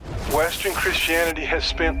Western Christianity has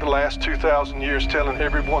spent the last 2,000 years telling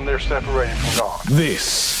everyone they're separated from God.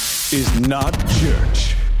 This is Not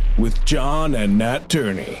Church with John and Nat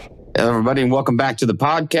Turney. Hello, everybody, and welcome back to the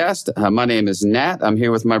podcast. My name is Nat. I'm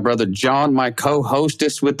here with my brother John, my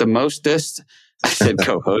co-hostess with the mostest. I said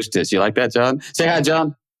co-hostess. You like that, John? Say hi,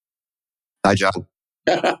 John. Hi, John.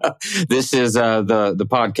 This is the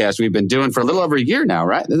podcast we've been doing for a little over a year now,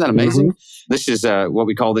 right? Isn't that amazing? Mm-hmm. This is what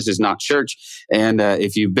we call This Is Not Church. And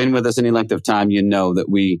if you've been with us any length of time, you know that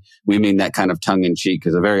we mean that kind of tongue-in-cheek,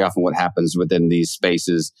 because very often what happens within these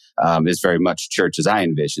spaces is very much church as I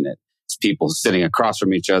envision it. It's people sitting across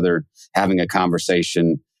from each other, having a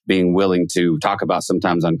conversation, being willing to talk about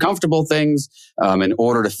sometimes uncomfortable things in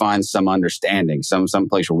order to find some understanding, some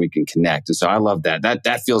place where we can connect. And so I love that.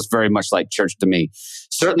 That feels very much like church to me.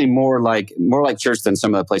 Certainly more like church than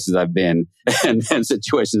some of the places I've been and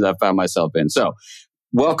situations I've found myself in. So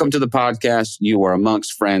welcome to the podcast. You are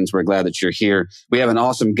amongst friends. We're glad that you're here. We have an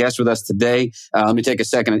awesome guest with us today. Let me take a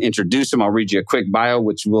second and introduce him. I'll read you a quick bio,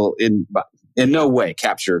 which will in no way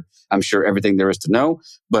capture, I'm sure, everything there is to know,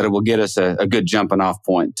 but it will get us a good jumping off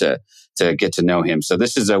point to get to know him. So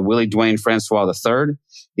this is Willie Dwayne Francois III.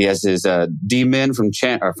 He has his D-Min from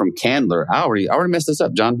Candler. I already messed this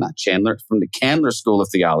up, John. Not Chandler, from the Candler School of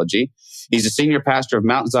Theology. He's a senior pastor of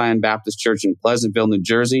Mount Zion Baptist Church in Pleasantville, New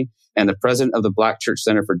Jersey, and the president of the Black Church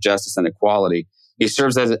Center for Justice and Equality. He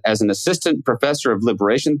serves as an assistant professor of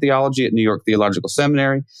liberation theology at New York Theological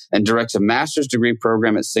Seminary and directs a master's degree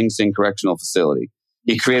program at Sing Sing Correctional Facility.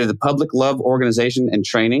 He created the Public Love Organizing and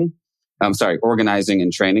Training,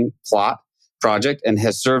 PLOT project, and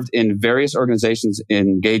has served in various organizations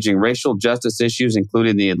engaging racial justice issues,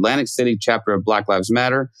 including the Atlantic City chapter of Black Lives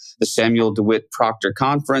Matter, the Samuel DeWitt Proctor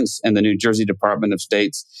Conference, and the New Jersey Department of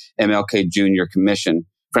State's MLK Jr. Commission.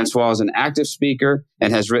 Francois is an active speaker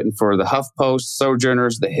and has written for the HuffPost,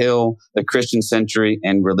 Sojourners, The Hill, The Christian Century,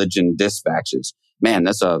 and Religion Dispatches. Man,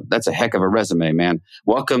 that's a heck of a resume, man.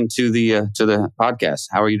 Welcome to the podcast.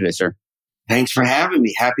 How are you today, sir? Thanks for having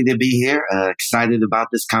me. Happy to be here. Excited about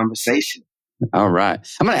this conversation. All right.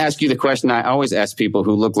 I'm going to ask you the question I always ask people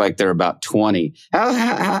who look like they're about 20.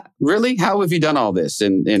 How really? How have you done all this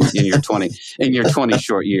in your 20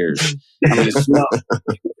 short years? I mean,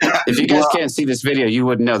 if you guys can't see this video, you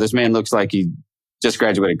wouldn't know. This man looks like he just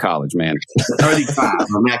graduated college, man. 35.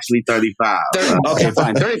 I'm actually 35. Okay,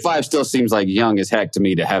 fine. 35 still seems like young as heck to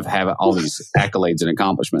me to have all these accolades and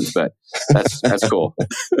accomplishments, but that's cool.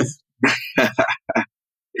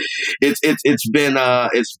 It's been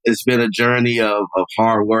a journey of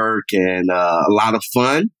hard work and a lot of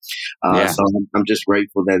fun. So I'm just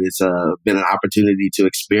grateful that it's been an opportunity to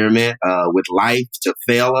experiment with life, to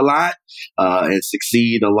fail a lot and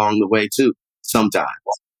succeed along the way too. Sometimes.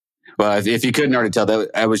 Well, if you couldn't already tell,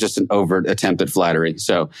 that was just an overt attempt at flattery.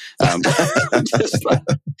 So, if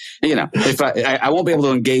I won't be able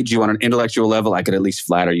to engage you on an intellectual level, I could at least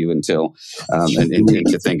flatter you into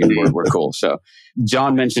thinking we're cool. So,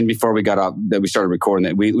 John mentioned before we got off that we started recording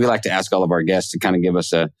that we like to ask all of our guests to kind of give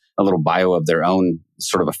us a little bio of their own,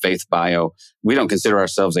 sort of a faith bio. We don't consider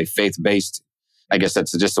ourselves a faith-based, I guess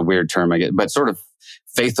that's just a weird term, but sort of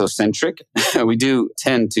faithocentric. We do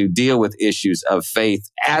tend to deal with issues of faith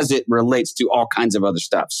as it relates to all kinds of other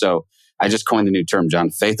stuff. So I just coined a new term, John,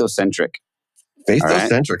 faithocentric.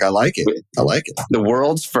 Faithocentric. Right? I like it. The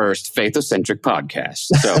world's first faithocentric podcast.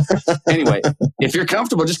 So anyway, if you're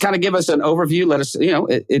comfortable, just kind of give us an overview. Let us,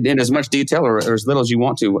 in as much detail or as little as you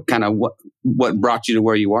want to, what brought you to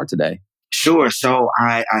where you are today. Sure. So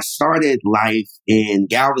I started life in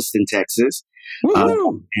Galveston, Texas.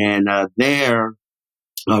 And there,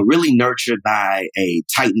 really nurtured by a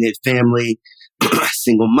tight-knit family,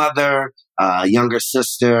 single mother, younger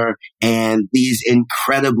sister, and these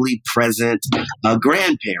incredibly present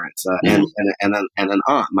grandparents and an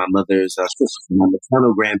aunt. My mother's sister, my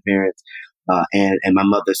maternal grandparents, and my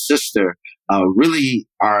mother's sister really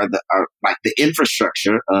are like the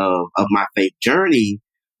infrastructure of my faith journey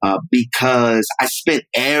because I spent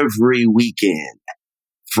every weekend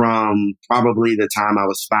from probably the time I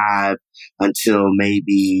was 5 until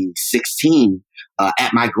maybe 16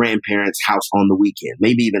 at my grandparents' house on the weekend,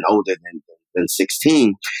 maybe even older than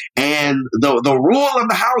 16. And the rule of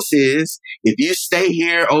the house is if you stay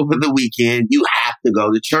here over the weekend, you have to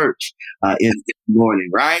go to church in the morning,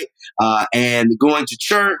 right? And going to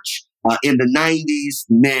church in the 90s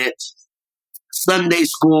meant Sunday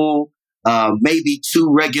school, maybe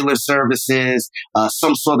 2 regular services,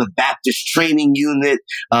 some sort of Baptist training unit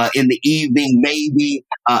in the evening, maybe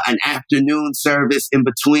an afternoon service in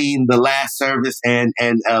between the last service and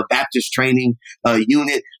Baptist training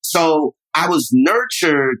unit. So I was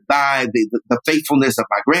nurtured by the faithfulness of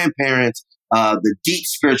my grandparents, the deep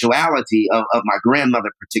spirituality of my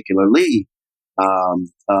grandmother, particularly,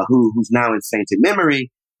 who's now in sainted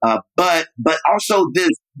memory. But also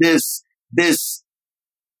this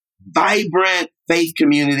vibrant faith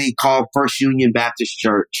community called First Union Baptist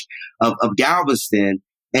Church of Galveston.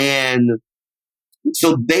 And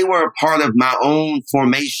so they were a part of my own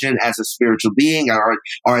formation as a spiritual being or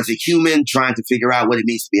as a human trying to figure out what it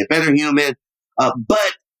means to be a better human.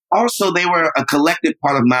 But also they were a collective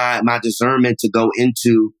part of my discernment to go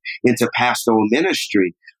into pastoral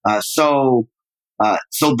ministry. So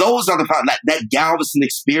those are that Galveston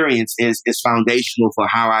experience is foundational for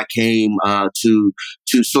how I came to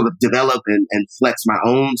sort of develop and flex my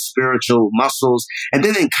own spiritual muscles. And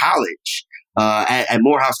then in college, at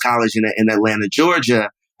Morehouse College in Atlanta,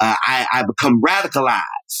 Georgia, I become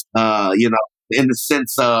radicalized, in the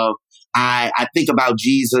sense of I think about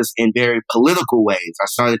Jesus in very political ways. I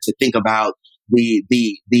started to think about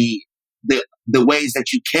the ways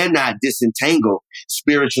that you cannot disentangle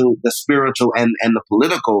the spiritual and the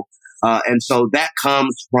political. And so that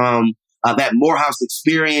comes from that Morehouse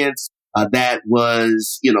experience that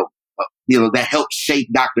was, that helped shape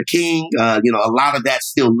Dr. King. A lot of that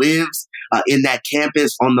still lives in that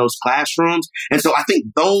campus, on those classrooms. And so I think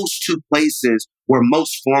those two places were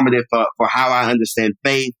most formative for how I understand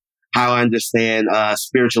faith, how I understand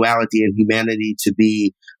spirituality and humanity to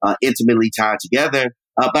be intimately tied together.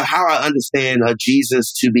 But how I understand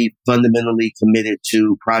Jesus to be fundamentally committed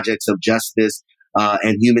to projects of justice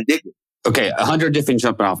and human dignity. Okay, 100 different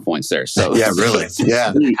jumping off points there. So yeah, really,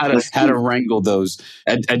 yeah. How to wrangle those?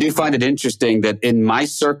 I do find it interesting that in my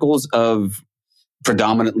circles of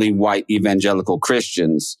predominantly white evangelical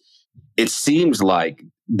Christians, it seems like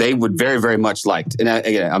they would very, very much like. And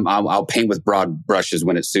again, I'll paint with broad brushes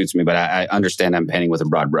when it suits me, but I understand I'm painting with a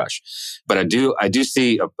broad brush. But I do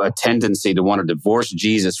see a tendency to want to divorce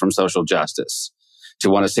Jesus from social justice. To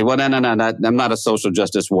want to say, well, no, I'm not a social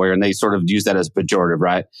justice warrior. And they sort of use that as pejorative,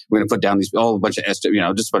 right? We're going to put down just a bunch of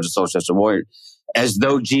social justice warriors, as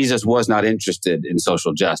though Jesus was not interested in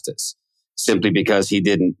social justice, simply because he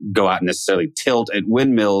didn't go out and necessarily tilt at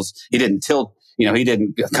windmills. He didn't tilt, he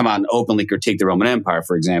didn't come out and openly critique the Roman Empire,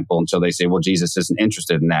 for example. And so they say, well, Jesus isn't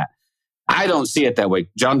interested in that. I don't see it that way.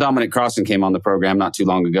 John Dominic Crossan came on the program not too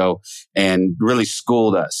long ago and really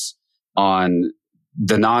schooled us on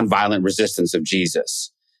the nonviolent resistance of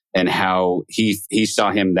Jesus and how he saw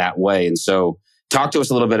him that way. And so talk to us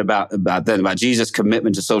a little bit about Jesus'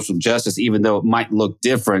 commitment to social justice, even though it might look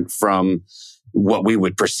different from what we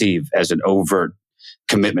would perceive as an overt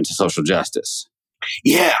commitment to social justice.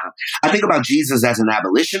 Yeah. I think about Jesus as an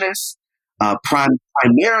abolitionist,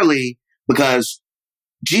 primarily because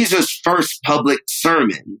Jesus' first public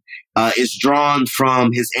sermon is drawn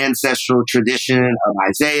from his ancestral tradition of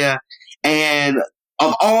Isaiah. And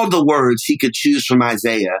of all the words he could choose from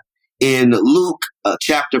Isaiah, in Luke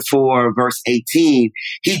chapter 4, verse 18,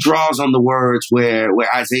 he draws on the words where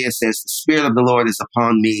Isaiah says, the Spirit of the Lord is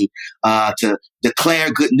upon me to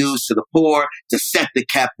declare good news to the poor, to set the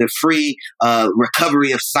captive free,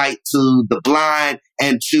 recovery of sight to the blind,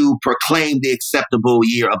 and to proclaim the acceptable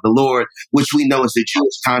year of the Lord, which we know is the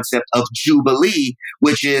Jewish concept of Jubilee,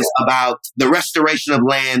 which is about the restoration of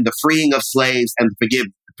land, the freeing of slaves, and the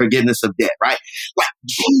forgiveness of debt, right? Like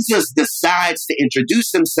Jesus decides to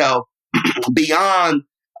introduce himself beyond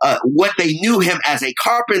what they knew him as a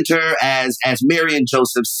carpenter, as Mary and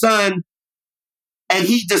Joseph's son. And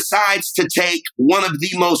he decides to take one of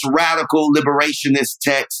the most radical liberationist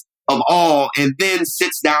texts of all and then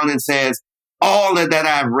sits down and says, all of that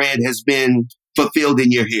I've read has been fulfilled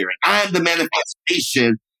in your hearing. I am the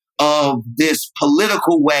manifestation of this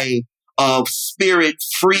political way of spirit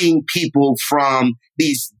freeing people from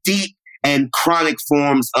these deep and chronic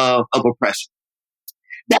forms of oppression.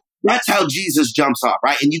 That's how Jesus jumps off,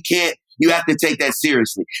 right? And you have to take that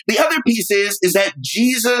seriously. The other piece is that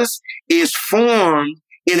Jesus is formed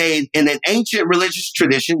in an ancient religious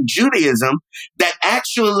tradition, Judaism, that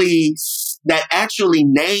actually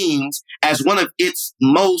names as one of its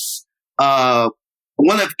most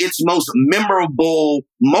memorable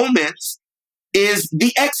moments is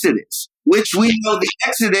the Exodus, which we know the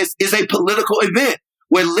Exodus is a political event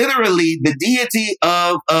where literally the deity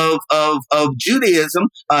of Judaism,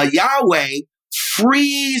 Yahweh,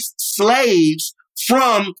 frees slaves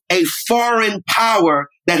from a foreign power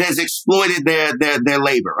that has exploited their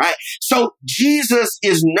labor, right? So Jesus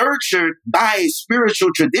is nurtured by a spiritual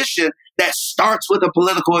tradition that starts with a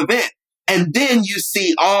political event. And then you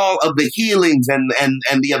see all of the healings and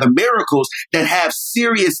the other miracles that have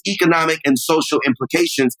serious economic and social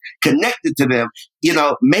implications connected to them. You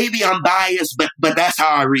know, maybe I'm biased, but that's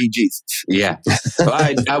how I read Jesus. Yeah.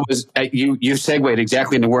 Well, you segued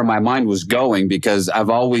exactly into where my mind was going, because I've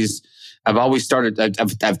always tended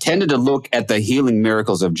to look at the healing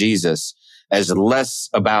miracles of Jesus as less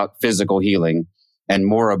about physical healing and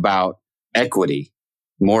more about equity,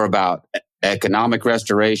 more about economic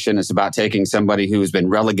restoration. It's about taking somebody who's been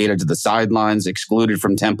relegated to the sidelines, excluded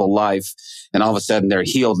from temple life, and all of a sudden they're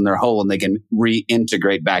healed and they're whole and they can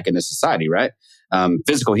reintegrate back into society, right?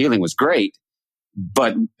 Physical healing was great,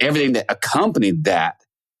 but everything that accompanied that,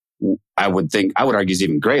 I would argue, is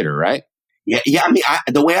even greater, right? Yeah. I mean,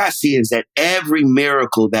 the way I see it is that every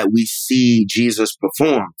miracle that we see Jesus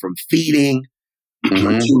perform, from feeding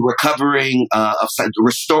to recovering,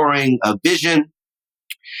 restoring a vision,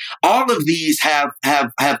 all of these have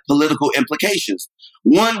political implications.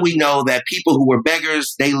 One, we know that people who were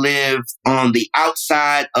beggars, they lived on the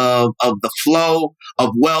outside of the flow of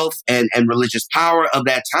wealth and religious power of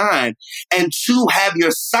that time. And to have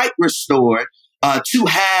your sight restored, to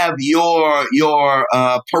have your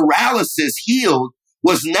paralysis healed,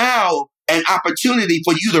 was now an opportunity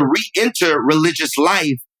for you to re-enter religious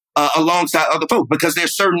life alongside other folk, because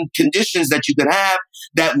there's certain conditions that you could have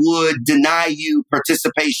that would deny you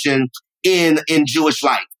participation in Jewish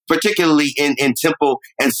life, particularly in temple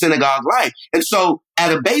and synagogue life. And so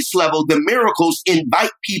at a base level, the miracles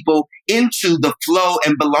invite people into the flow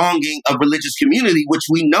and belonging of religious community, which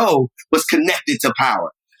we know was connected to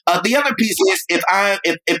power. The other piece is, if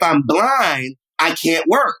I'm blind, I can't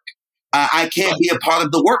work. I can't be a part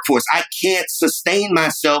of the workforce. I can't sustain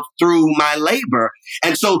myself through my labor.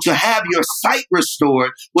 And so to have your sight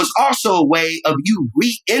restored was also a way of you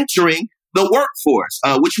re-entering the workforce,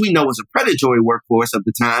 which we know was a predatory workforce of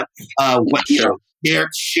the time.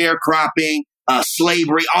 Sharecropping,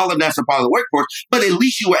 slavery, all of that's a part of the workforce. But at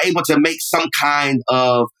least you were able to make some kind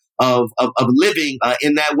of living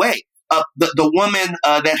in that way. The woman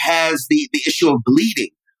that has the issue of bleeding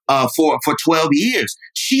for 12 years,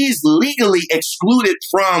 she's legally excluded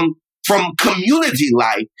from community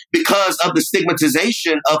life because of the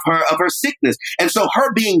stigmatization of her sickness. And so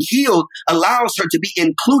her being healed allows her to be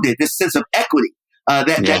included. This sense of equity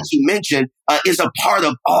that you mentioned is a part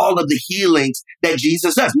of all of the healings that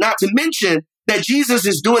Jesus does. Not to mention that Jesus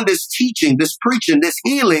is doing this teaching, this preaching, this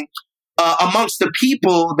healing amongst the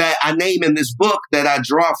people that I name in this book that I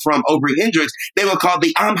draw from Aubrey Hendricks. They were called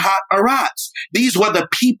the Amhat Arats. These were the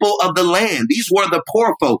people of the land. These were the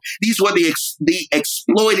poor folk. These were the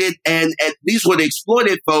exploited, and these were the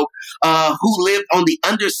exploited folk who lived on the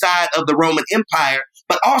underside of the Roman Empire,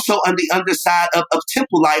 but also on the underside of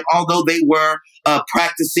temple life, although they were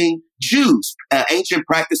practicing Jews, ancient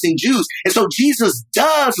practicing Jews. And so Jesus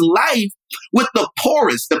does life with the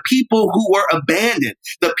poorest, the people who were abandoned,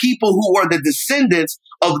 the people who were the descendants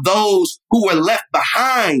of those who were left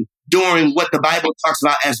behind during what the Bible talks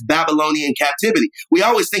about as Babylonian captivity. We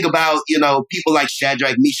always think about, people like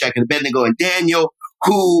Shadrach, Meshach, and Abednego and Daniel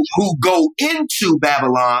who go into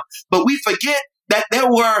Babylon, but we forget that there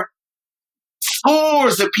were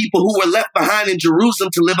scores of people who were left behind in Jerusalem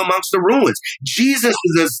to live amongst the ruins. Jesus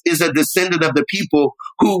is a descendant of the people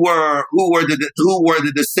who were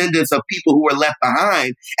the descendants of people who were left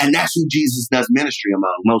behind, and that's who Jesus does ministry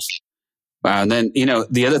among mostly. Wow. And then,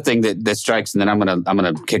 the other thing that strikes, and then I'm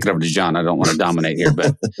going to kick it over to John. I don't want to dominate here,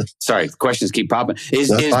 but sorry, questions keep popping.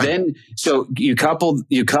 So you couple,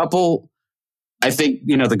 I think,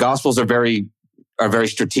 the Gospels are very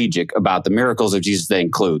strategic about the miracles of Jesus they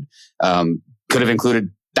include. Could have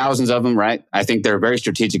included thousands of them, right? I think they're very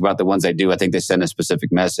strategic about the ones they do. I think they send a specific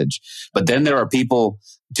message. But then there are people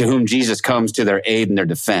to whom Jesus comes to their aid and their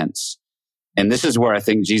defense. And this is where I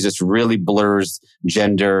think Jesus really blurs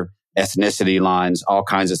gender, ethnicity lines, all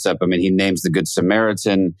kinds of stuff. I mean, he names the Good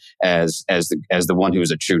Samaritan as the one who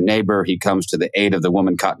is a true neighbor. He comes to the aid of the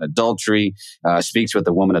woman caught in adultery, speaks with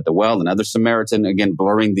the woman at the well, another Samaritan, again,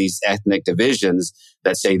 blurring these ethnic divisions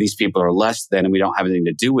that say these people are less than and we don't have anything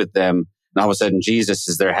to do with them. And all of a sudden, Jesus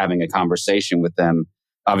is there having a conversation with them,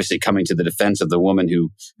 obviously coming to the defense of the woman who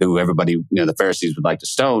everybody, the Pharisees would like to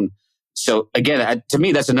stone. So again, to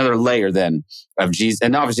me, that's another layer then of Jesus.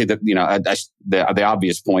 And obviously, the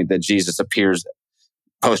obvious point that Jesus appears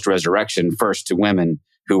post-resurrection first to women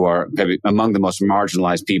who are among the most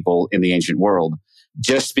marginalized people in the ancient world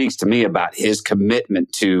just speaks to me about his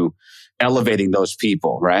commitment to elevating those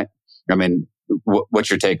people, right? I mean, what's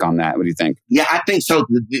your take on that? What do you think? Yeah, I think so.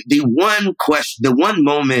 The one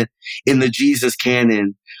moment in the Jesus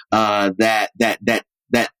canon that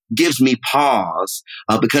gives me pause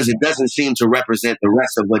because it doesn't seem to represent the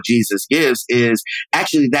rest of what Jesus gives is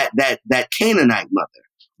actually that Canaanite mother,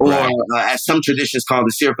 or Right. As some traditions call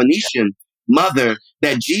the Syrophoenician mother,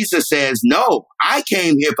 that Jesus says, no, I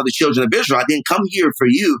came here for the children of Israel. I didn't come here for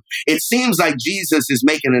you. It seems like Jesus is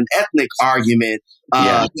making an ethnic argument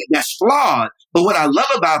that's flawed. But what I love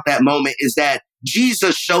about that moment is that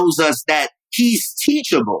Jesus shows us that he's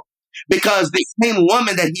teachable, because the same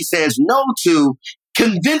woman that he says no to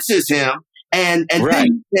convinces him and Right.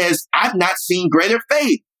 then says, I've not seen greater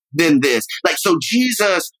faith than this. Like, so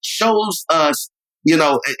Jesus shows us, you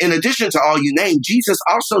know, in addition to all you name, Jesus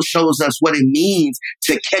also shows us what it means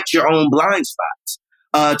to catch your own blind spots,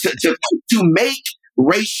 to make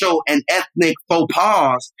racial and ethnic faux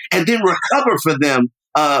pas and then recover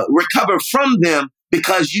from them,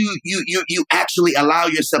 because you actually allow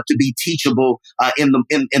yourself to be teachable in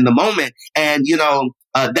the moment. And you know,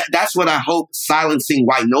 that's what I hope Silencing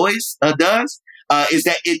White Noise does. Is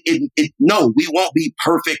that no, we won't be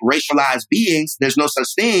perfect racialized beings. There's no such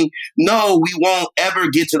thing. No, we won't ever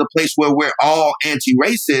get to the place where we're all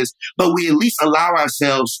anti-racist, but we at least allow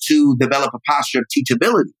ourselves to develop a posture of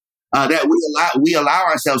teachability. That we allow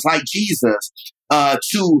ourselves, like Jesus,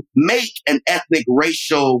 to make an ethnic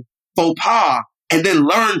racial faux pas and then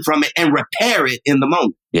learn from it and repair it in the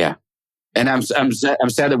moment. Yeah. And I'm sad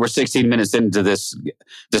that we're 16 minutes into this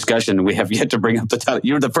discussion. We have yet to bring up the title.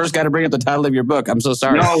 You were the first guy to bring up the title of your book. I'm so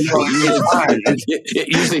sorry. No, it's fine. It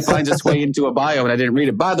usually finds its way into a bio, and I didn't read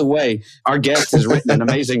it. By the way, our guest has written an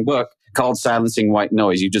amazing book called Silencing White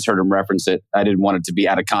Noise. You just heard him reference it. I didn't want it to be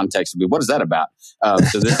out of context. What is that about?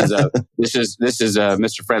 So this is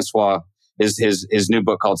Mr. Francois. His new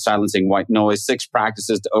book called Silencing White Noise: 6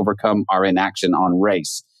 Practices to Overcome Our Inaction on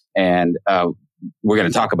Race. And we're going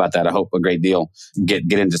to talk about that, I hope, a great deal.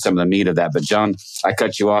 Get into some of the meat of that. But John, I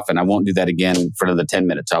cut you off, and I won't do that again for another 10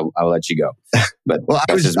 minutes. I'll let you go. But well,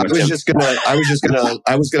 I was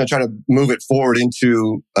gonna try to move it forward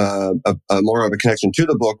into a more of a connection to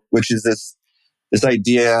the book, which is this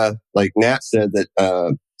idea, like Nat said,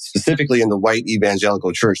 that specifically in the white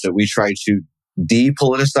evangelical church, that we try to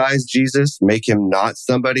depoliticize Jesus, make him not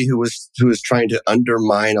somebody who is trying to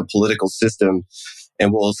undermine a political system.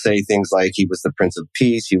 And we'll say things like he was the Prince of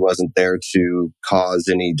Peace. He wasn't there to cause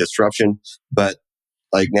any disruption. But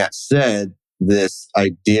like Nat said, this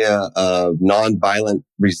idea of nonviolent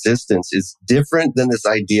resistance is different than this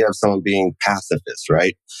idea of someone being pacifist,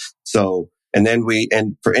 right? So, and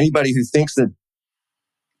for anybody who thinks that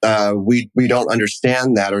we don't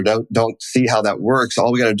understand that or don't see how that works,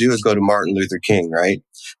 all we got to do is go to Martin Luther King, right?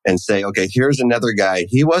 And say, okay, here's another guy.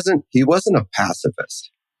 He wasn't a pacifist.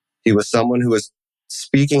 He was someone who was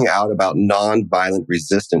speaking out about nonviolent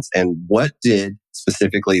resistance. And what did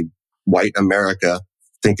specifically white America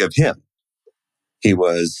think of him? He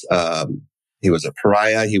was a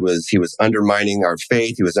pariah. He was undermining our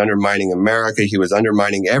faith. He was undermining America. He was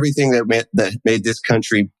undermining everything that made this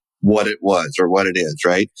country what it was or what it is,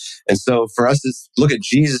 right? And so for us to look at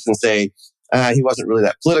Jesus and say, he wasn't really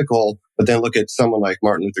that political, but then look at someone like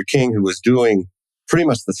Martin Luther King, who was doing pretty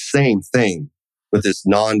much the same thing with this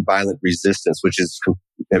nonviolent resistance, which is,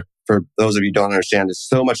 for those of you who don't understand, is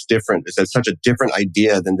so much different. It's such a different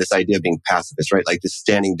idea than this idea of being pacifist, right? Like just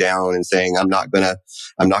standing down and saying, I'm not gonna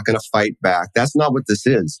fight back. That's not what this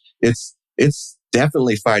is. It's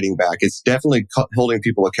definitely fighting back. It's definitely holding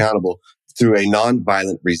people accountable through a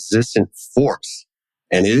nonviolent resistant force.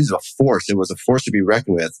 And it is a force. It was a force to be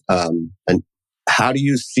reckoned with. And how do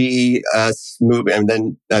you see us move? And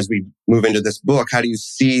then as we move into this book, how do you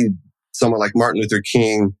see someone like Martin Luther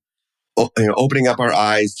King, opening up our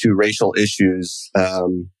eyes to racial issues,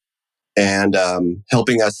 and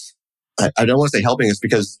helping us? I don't want to say helping us,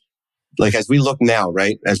 because like as we look now,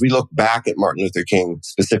 right? As we look back at Martin Luther King,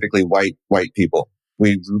 specifically white people,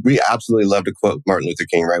 we absolutely love to quote Martin Luther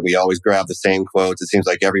King, right? We always grab the same quotes. It seems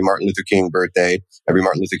like every Martin Luther King birthday, every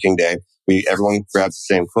Martin Luther King day, everyone grabs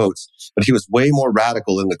the same quotes. But he was way more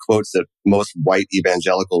radical than the quotes that most white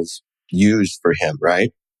evangelicals used for him,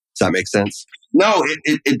 right? Does that make sense? No,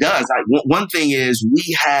 it does. One thing is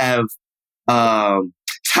we have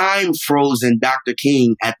time frozen Dr.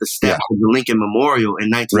 King at the steps of the Lincoln Memorial in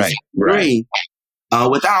 1963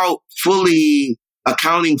 without fully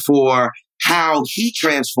accounting for how he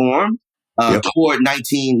transformed toward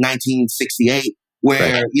 1968,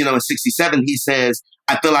 where, in 67, he says,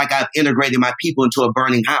 I feel like I've integrated my people into a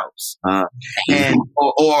burning house. And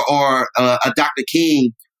a Dr.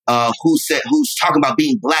 King who's talking about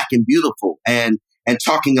being black and beautiful and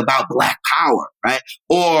talking about black power, right?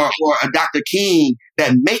 Or a Dr. King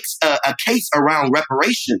that makes a case around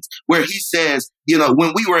reparations, where he says,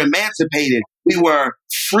 when we were emancipated, We were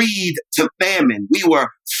freed to famine. We were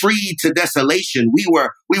freed to desolation. We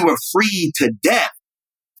were freed to death.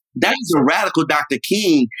 That is a radical Dr.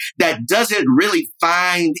 King that doesn't really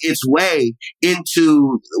find its way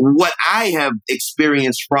into what I have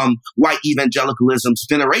experienced from white evangelicalism's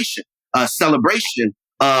veneration, celebration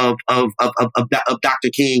of Dr.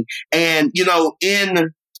 King. And, you know,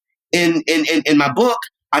 in my book,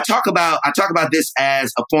 I talk about this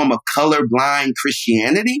as a form of colorblind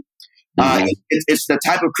Christianity. It's the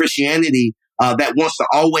type of Christianity that wants to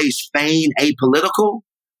always feign apolitical,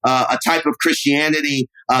 a type of Christianity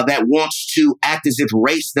that wants to act as if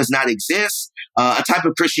race does not exist, a type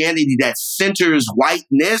of Christianity that centers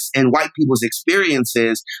whiteness and white people's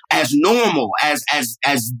experiences as normal, as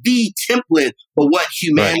the template for what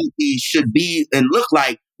humanity should be and look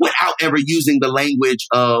like, without ever using the language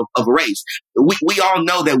of race. We all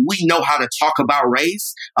know that we know how to talk about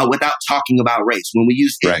race without talking about race. When we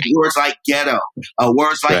use words like ghetto,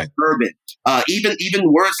 words like urban,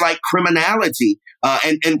 even words like criminality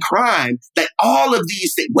and crime, that all of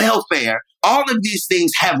these things, welfare, all of these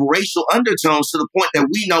things have racial undertones to the point that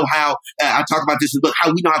we know how, I talk about this in the book, how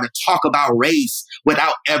we know how to talk about race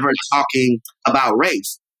without ever talking about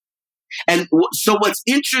race. And so what's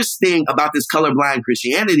interesting about this colorblind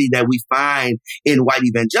Christianity that we find in white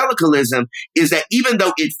evangelicalism is that even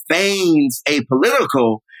though it feigns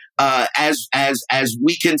apolitical, as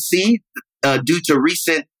we can see, due to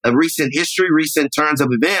recent history, recent turns of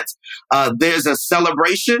events, there's a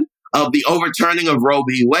celebration of the overturning of Roe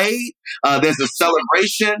v. Wade. There's a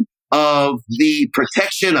celebration of the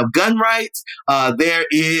protection of gun rights. There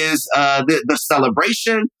is the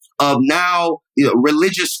celebration of now, you know,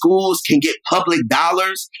 religious schools can get public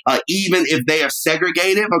dollars, even if they are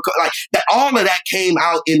segregated. Like that, all of that came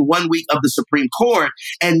out in 1 week of the Supreme Court,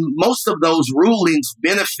 and most of those rulings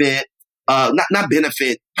benefit, not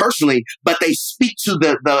benefit personally, but they speak to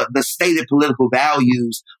the stated political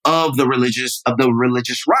values of the religious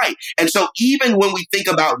right. And so, even when we think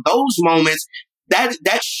about those moments,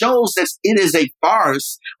 that shows that it is a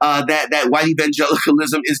farce, that white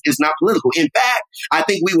evangelicalism is not political. In fact, I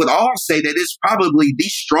think we would all say that it's probably the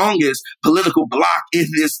strongest political bloc in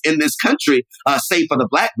this country, save for the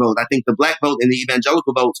black vote. I think the black vote and the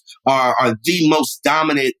evangelical votes are the most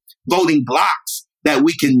dominant voting blocs that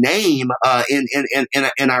we can name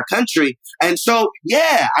in our country. And so,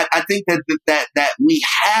 yeah, I think that we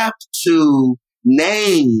have to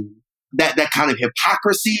name that kind of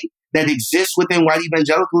hypocrisy that exists within white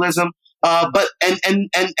evangelicalism, but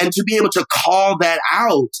to be able to call that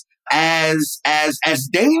out as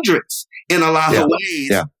dangerous in a lot of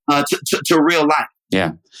ways to real life.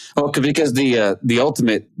 Yeah. Well, because the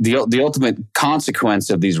ultimate consequence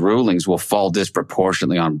of these rulings will fall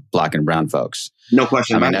disproportionately on black and brown folks. No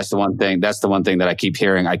question. I mean, that's the one thing that I keep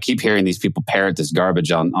hearing. I keep hearing these people parrot this garbage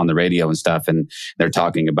on the radio and stuff, and they're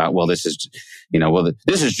talking about, this is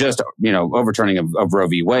just, overturning of Roe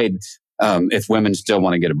v. Wade. If women still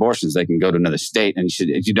want to get abortions, they can go to another state. And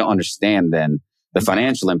you don't understand then the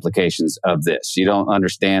financial implications of this. You don't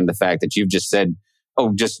understand the fact that you've just said,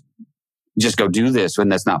 just go do this when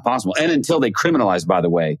that's not possible. And until they criminalize, by the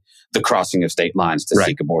way, the crossing of state lines to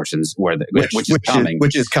seek abortions,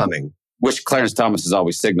 which is coming. Which Clarence Thomas has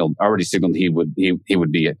already signaled he would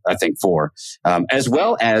be, I think, for, as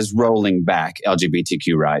well as rolling back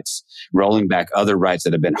LGBTQ rights, rolling back other rights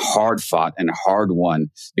that have been hard fought and hard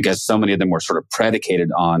won, because so many of them were sort of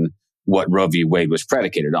predicated on what Roe v. Wade was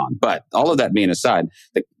predicated on. But all of that being aside,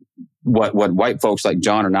 what white folks like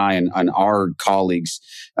John and I and our colleagues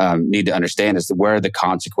need to understand is where the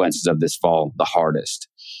consequences of this fall the hardest.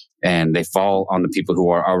 And they fall on the people who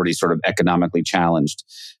are already sort of economically challenged.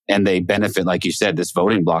 And they benefit, like you said, this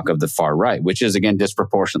voting bloc of the far right, which is, again,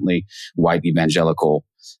 disproportionately white evangelical.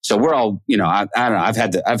 So we're all, I don't know, I've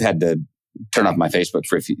had to turn off my Facebook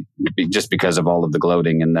for just because of all of the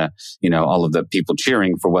gloating and all of the people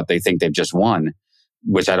cheering for what they think they've just won,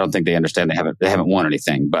 which I don't think they understand. They haven't won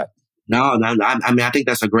anything. But no. I mean, I think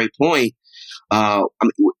that's a great point.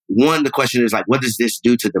 One, the question is what does this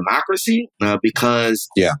do to democracy? Because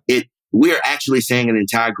we're actually saying an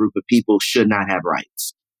entire group of people should not have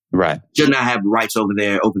rights. Right. Should not have rights over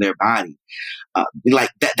their body.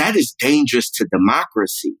 That is dangerous to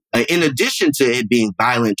democracy. In addition to it being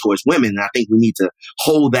violent towards women, and I think we need to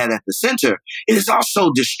hold that at the center, it is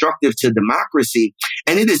also destructive to democracy,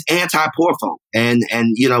 and it is anti-poor folk. And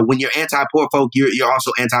when you're anti-poor folk, you're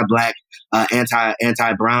also anti-black,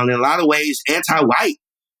 anti-brown, in a lot of ways, anti-white.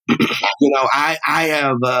 I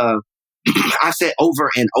have I said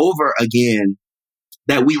over and over again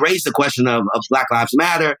that we raise the question of Black Lives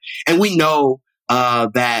Matter, and we know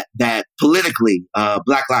that politically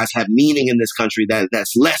Black lives have meaning in this country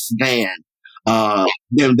that's less than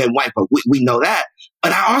white folk. We know that.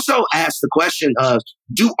 But I also ask the question of,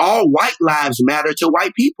 do all white lives matter to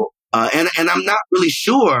white people? And I'm not really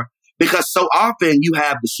sure, because so often you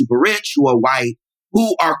have the super rich who are white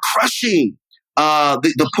who are crushing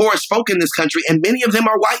the poorest folk in this country, and many of them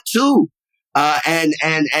are white too. And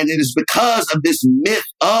it is because of this myth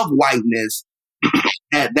of whiteness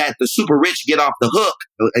that the super rich get off the hook.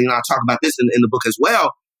 I'll talk about this in the book as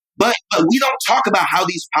well. But we don't talk about how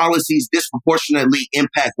these policies disproportionately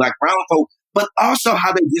impact Black, brown folk, but also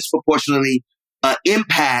how they disproportionately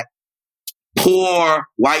impact poor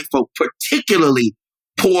white folk, particularly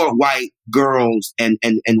poor white girls and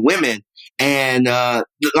women. And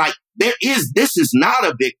this is not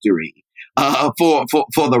a victory for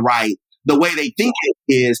the right the way they think it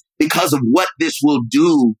is, because of what this will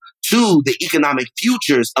do to the economic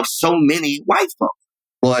futures of so many white folk.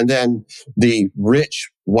 Well, and then the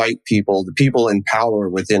rich white people, the people in power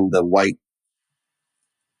within the white,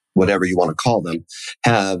 whatever you want to call them,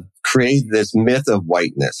 have created this myth of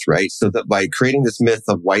whiteness, right? So that by creating this myth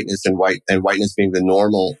of whiteness and whiteness being the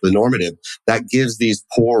normative, that gives these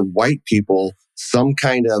poor white people some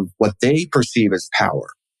kind of what they perceive as power,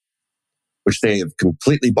 which they have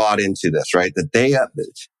completely bought into this, right?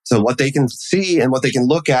 So what they can see and what they can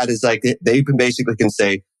look at is like, they basically can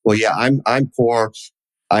say, well, yeah, I'm poor.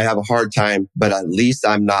 I have a hard time, but at least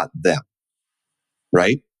I'm not them.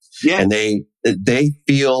 Right? Yeah. And they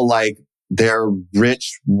feel like their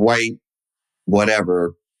rich, white,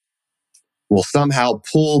 whatever will somehow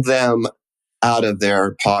pull them out of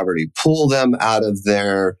their poverty, pull them out of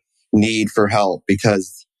their need for help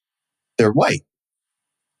because they're white.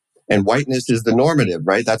 And whiteness is the normative,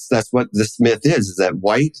 right? That's what this myth is that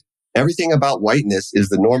everything about whiteness is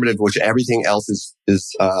the normative, which everything else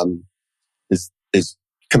is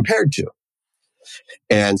compared to.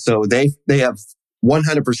 And so they have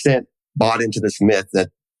 100% bought into this myth that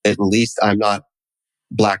at least I'm not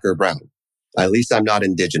Black or brown. At least I'm not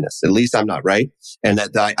indigenous. At least I'm not, right? And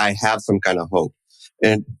that I have some kind of hope.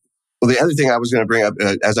 And the other thing I was going to bring up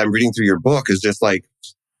as I'm reading through your book is just like,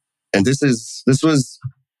 and this was,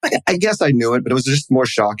 I guess I knew it, but it was just more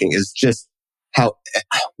shocking, is just how,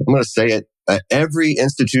 I'm going to say it, every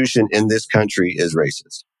institution in this country is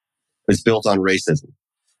racist. It's built on racism.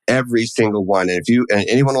 Every single one. And and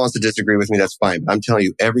anyone wants to disagree with me, that's fine. But I'm telling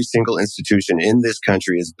you, every single institution in this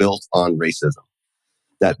country is built on racism.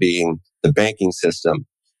 That being the banking system,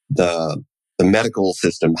 the medical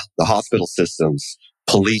system, the hospital systems,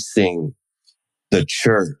 policing, the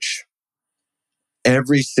church.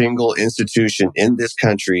 Every single institution in this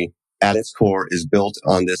country at its core is built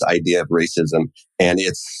on this idea of racism. And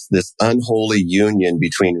it's this unholy union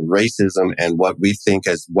between racism and what we think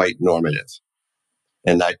as white normative.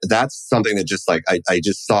 And that's something that just like, I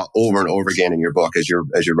just saw over and over again in your book as you're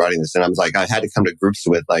writing this. And I was like, I had to come to grips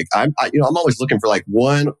with like, I'm always looking for like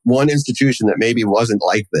one institution that maybe wasn't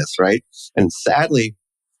like this, right? And sadly,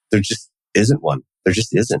 there just isn't one. There just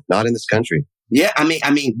isn't, not in this country. Yeah. I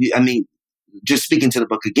mean, just speaking to the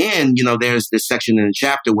book again, there's this section in the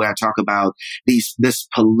chapter where I talk about this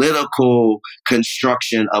political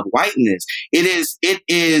construction of whiteness. It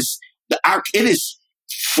is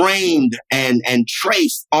framed and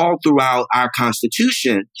traced all throughout our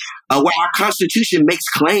Constitution, where our Constitution makes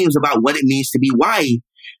claims about what it means to be white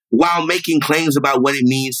while making claims about what it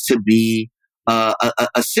means to be a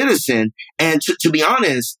citizen. And to be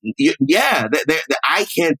honest, I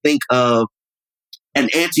can't think of an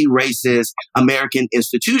anti-racist American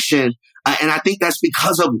institution. And I think that's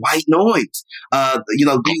because of white noise.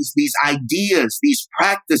 These ideas, these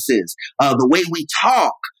practices, the way we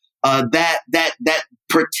talk, that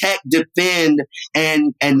protect, defend,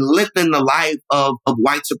 and lengthen the life of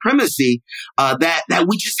white supremacy, that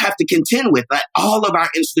we just have to contend with. Like, all of our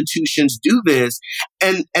institutions do this.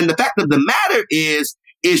 And the fact of the matter is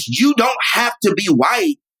you don't have to be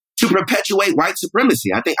white to perpetuate white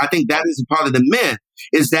supremacy. I think that is a part of the myth,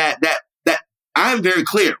 is that I'm very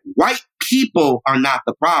clear. White people are not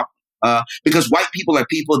the problem. Because white people are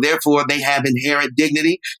people, therefore they have inherent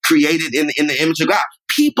dignity created in the image of God.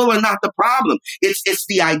 People are not the problem. It's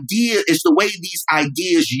the idea, it's the way these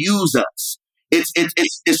ideas use us.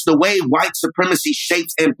 It's the way white supremacy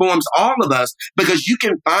shapes and forms all of us, because you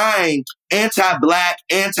can find anti-Black,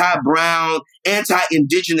 anti-brown,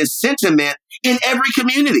 anti-indigenous sentiment in every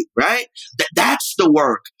community, right? That's the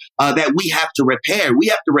work that we have to repair. We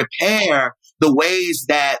have to repair the ways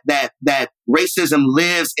that racism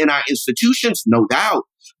lives in our institutions, no doubt,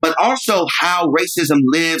 but also how racism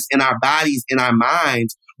lives in our bodies, in our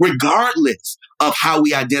minds, regardless of how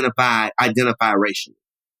we identify racially.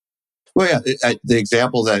 Well, yeah, the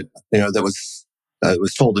example that that was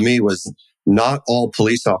told to me was not all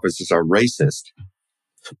police officers are racist,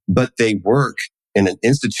 but they work in an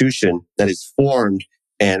institution that is formed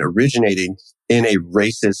and originating in a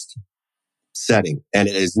racist setting, and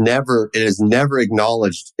it has never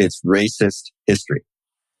acknowledged its racist history.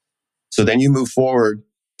 So then you move forward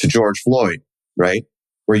to George Floyd, right,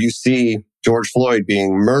 where you see George Floyd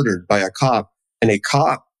being murdered by a cop, and a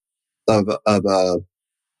cop of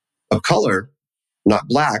color, not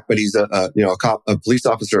black, but he's a police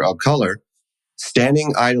officer of color,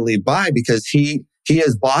 standing idly by because he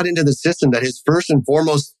has bought into the system that his first and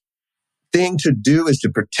foremost thing to do is to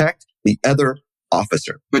protect the other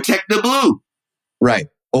officer. Protect the blue. Right.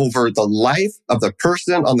 Over the life of the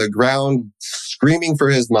person on the ground screaming for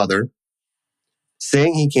his mother,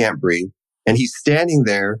 saying he can't breathe, and he's standing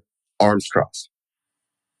there, arms crossed,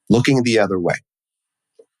 looking the other way.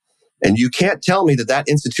 And you can't tell me that that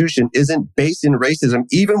institution isn't based in racism,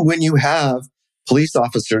 even when you have police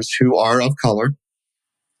officers who are of color,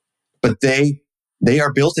 but they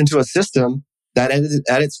are built into a system that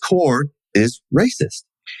at its core is racist.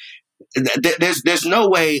 There's no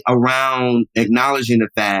way around acknowledging the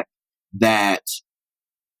fact that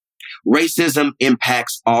racism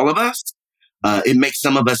impacts all of us. It makes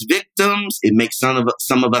some of us victims. It makes some of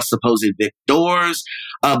us supposed victors.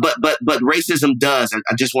 But racism does, and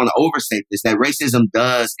I just want to overstate this, that racism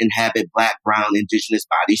does inhabit Black, brown, indigenous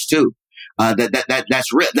bodies too.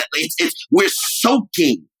 That's real. We're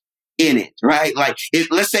soaking in it, right? Like,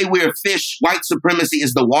 let's say we're a fish. White supremacy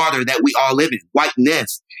is the water that we all live in.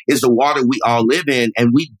 Whiteness is the water we all live in,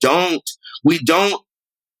 and we don't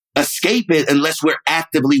escape it unless we're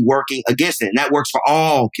actively working against it. And that works for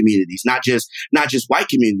all communities, not just white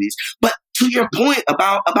communities. But to your point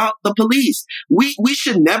about the police, we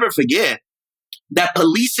should never forget that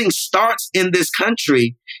policing starts in this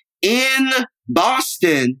country in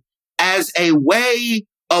Boston as a way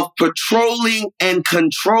of patrolling and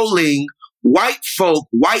controlling white folk,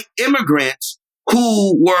 white immigrants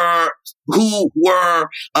who were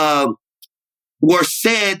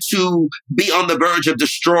said to be on the verge of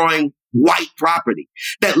destroying white property.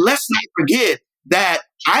 That let's not forget that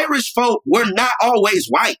Irish folk were not always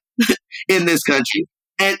white in this country.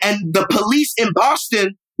 And the police in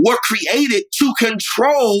Boston were created to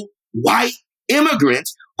control white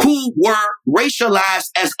immigrants who were racialized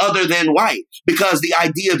as other than white, because the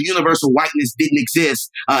idea of universal whiteness didn't exist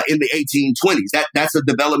in the 1820s. That's a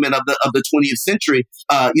development of the 20th century,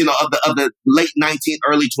 of the late 19th,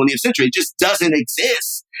 early 20th century. It just doesn't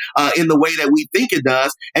exist in the way that we think it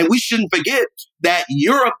does. And we shouldn't forget that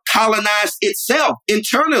Europe colonized itself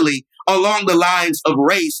internally along the lines of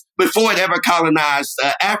race before it ever colonized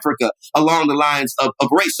Africa along the lines of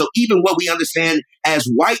race. So even what we understand as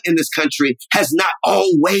white in this country has not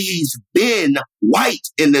always been white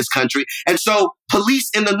in this country. And so police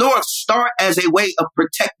in the North start as a way of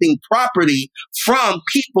protecting property from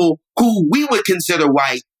people who we would consider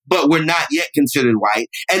white, but were not yet considered white.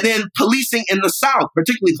 And then policing in the South,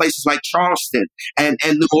 particularly places like Charleston and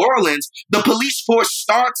New Orleans, the police force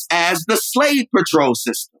starts as the slave patrol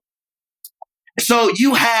system. So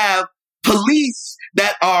you have police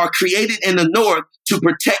that are created in the North to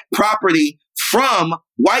protect property from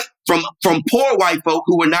poor white folk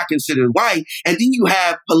who were not considered white. And then you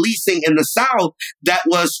have policing in the South that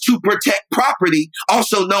was to protect property,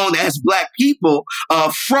 also known as Black people,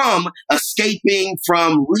 from escaping,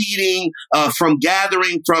 from reading, from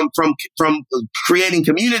gathering, from creating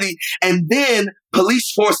community. And then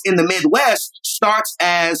police force in the Midwest starts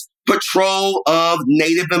as patrol of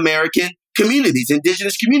Native American communities,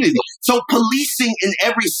 indigenous communities. So policing in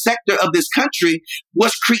every sector of this country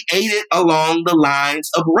was created along the lines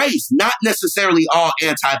of race, not necessarily all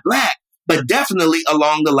anti-Black, but definitely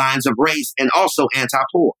along the lines of race and also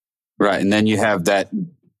anti-poor. Right. And then you have that,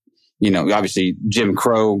 obviously Jim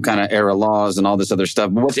Crow kind of era laws and all this other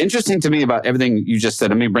stuff. But what's interesting to me about everything you just said,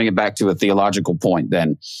 let me bring it back to a theological point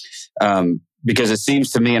then, because it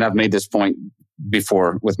seems to me, and I've made this point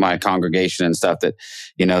before with my congregation and stuff, that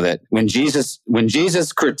that when Jesus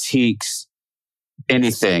critiques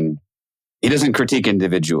anything, he doesn't critique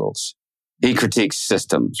individuals, he critiques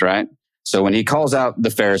systems, right? So when he calls out the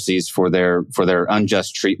Pharisees for their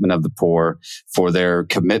unjust treatment of the poor, for their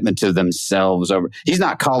commitment to themselves he's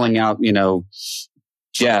not calling out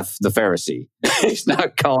Jeff the Pharisee. He's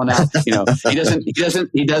not calling out, to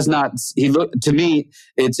me,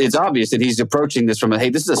 it's obvious that he's approaching this from hey,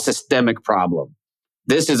 this is a systemic problem.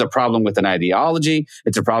 This is a problem with an ideology.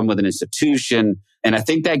 It's a problem with an institution. And I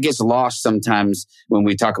think that gets lost sometimes when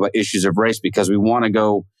we talk about issues of race, because we want to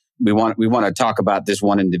go, we want to talk about this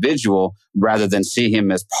one individual rather than see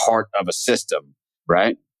him as part of a system,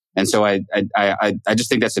 right? And so I just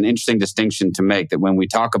think that's an interesting distinction to make, that when we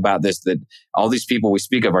talk about this, that all these people we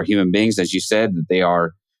speak of are human beings, as you said, that they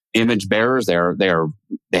are image bearers, they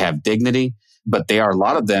have dignity, but they are, a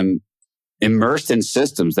lot of them, immersed in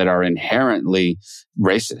systems that are inherently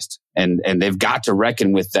racist, and they've got to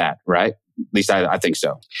reckon with that, right? At least I think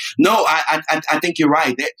so. No, I think you're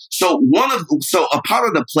right. So a part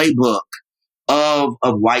of the playbook of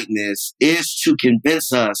whiteness is to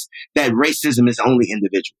convince us that racism is only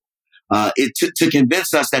individual. To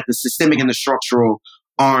convince us that the systemic and the structural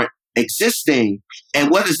aren't existing. And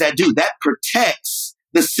what does that do? That protects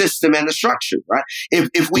the system and the structure, right?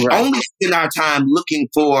 If we only spend our time looking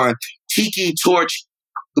for tiki torch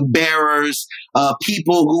bearers,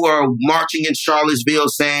 people who are marching in Charlottesville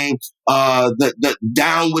saying, the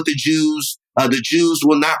down with the Jews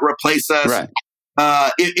will not replace us. Right.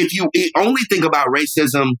 If you only think about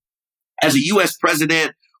racism as a U.S.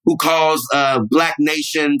 president who calls black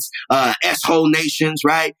nations S-hole nations,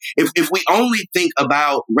 right? If we only think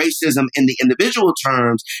about racism in the individual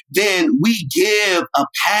terms, then we give a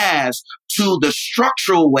pass to the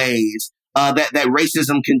structural ways that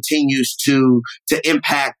racism continues to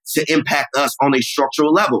impact us on a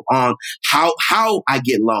structural level, on how I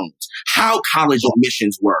get loans, how college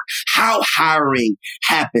admissions work, how hiring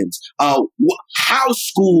happens, how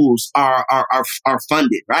schools are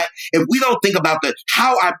funded, right? If we don't think about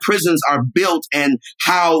how our prisons are built and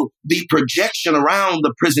how the projection around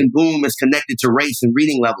the prison boom is connected to race and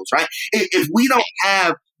reading levels, right? If we don't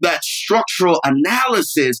have that structural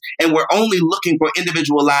analysis and we're only looking for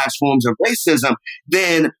individualized forms of racism,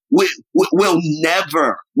 then we'll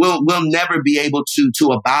never be able to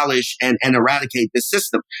abolish and eradicate the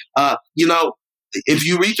system. If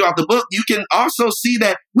you read throughout the book, you can also see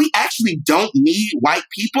that we actually don't need white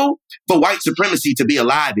people for white supremacy to be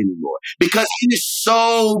alive anymore, because it is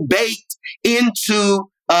so baked into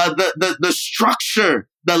the structure,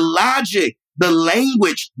 the logic, the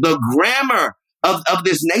language, the grammar of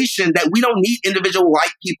this nation, that we don't need individual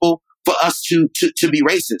white people for us to be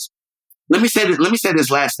racist. Let me say this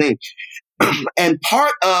last thing. And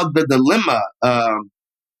part of the dilemma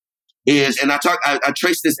is, and I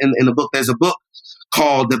trace this in the book. There's a book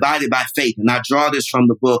called Divided by Faith, and I draw this from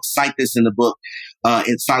the book, cite this in the book,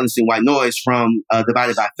 in Silencing White Noise, from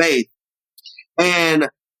Divided by Faith. And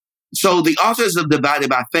so the authors of Divided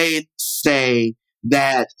by Faith say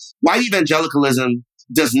that white evangelicalism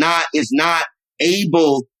is not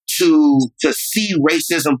able to see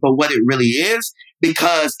racism for what it really is,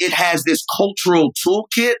 because it has this cultural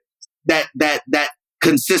toolkit that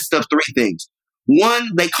consists of three things.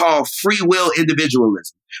 One, they call free will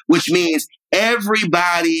individualism, which means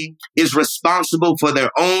everybody is responsible for their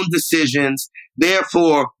own decisions.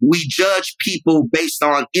 Therefore, we judge people based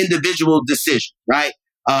on individual decision, right?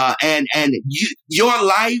 And your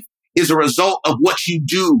life is a result of what you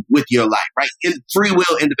do with your life, right? In free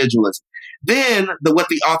will individualism. Then what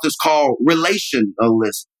the authors call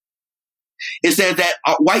relationalism. It says that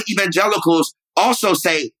white evangelicals also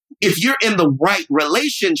say, if you're in the right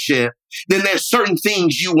relationship, then there's certain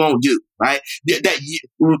things you won't do, right?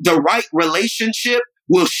 The right relationship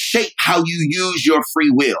will shape how you use your free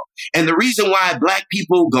will. And the reason why black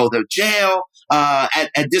people go to jail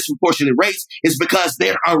at disproportionate rates is because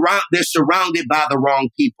they're surrounded by the wrong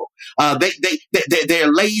people.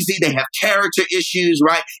 They're lazy. They have character issues,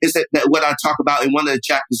 right? It's that what I talk about in one of the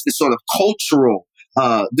chapters, this sort of cultural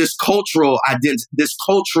identity, this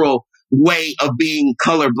cultural way of being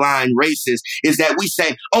colorblind racist, is that we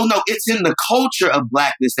say, oh no, it's in the culture of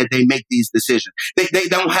blackness that they make these decisions. They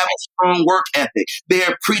don't have a strong work ethic.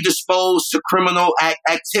 They're predisposed to criminal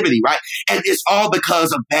activity, right? And it's all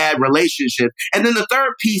because of bad relationships. And then the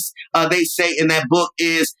third piece they say in that book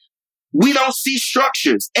is, we don't see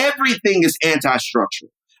structures. Everything is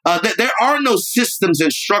anti-structural. There are no systems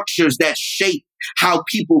and structures that shape how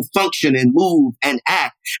people function and move and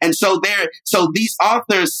act. And so these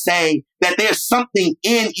authors say that there's something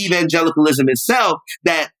in evangelicalism itself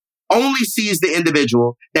that only sees the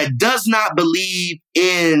individual, that does not believe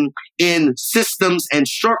in systems and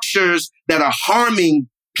structures that are harming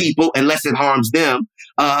people unless it harms them.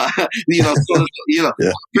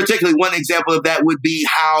 Particularly one example of that would be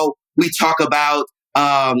how we talk about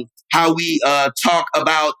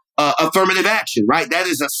affirmative action, right? That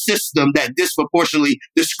is a system that disproportionately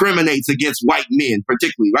discriminates against white men,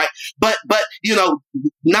 particularly, right? But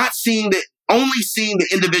only seeing the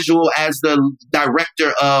individual as the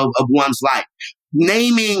director of one's life.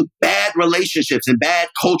 naming bad relationships and bad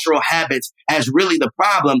cultural habits as really the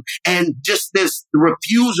problem, and just this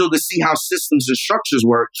refusal to see how systems and structures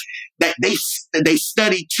work. That they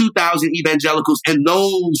studied 2,000 evangelicals, and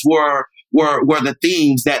those were the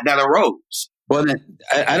themes that arose. Well,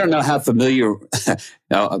 I don't know how familiar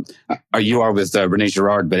you are with Rene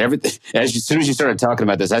Girard, but as soon as you started talking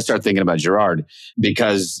about this, I started thinking about Girard,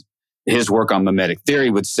 because his work on mimetic theory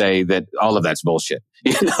would say that all of that's bullshit.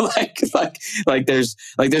 Like there's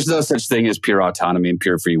no such thing as pure autonomy and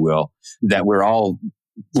pure free will. That we're all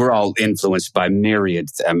influenced by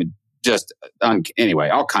myriads. I mean, anyway,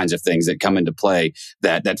 all kinds of things that come into play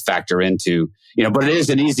that factor into, but it is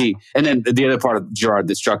an easy. And then the other part of Girard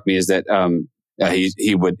that struck me is that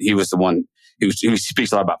he was the one who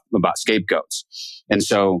speaks a lot about scapegoats. And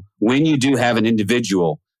so when you do have an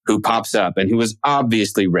individual who pops up and who is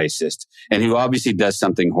obviously racist and who obviously does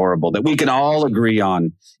something horrible that we can all agree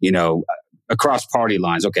on, across party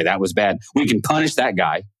lines, okay, that was bad. We can punish that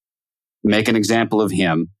guy, make an example of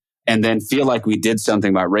him, and then feel like we did something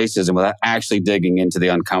about racism without actually digging into the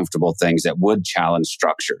uncomfortable things that would challenge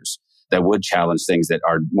structures, that would challenge things that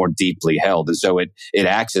are more deeply held. And so it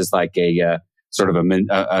acts as like a sort of an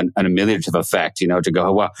ameliorative effect, to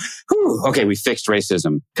go, well, okay, we fixed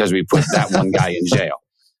racism because we put that one guy in jail,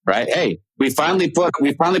 right? Hey, we finally put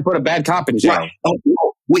a bad cop in jail.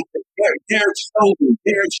 Right.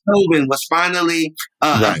 Derek Chauvin was finally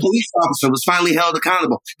a police officer, was finally held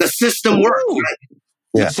accountable. The system worked. Right?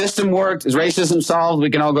 Yeah. The system worked. Is racism solved? We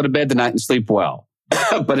can all go to bed tonight and sleep well.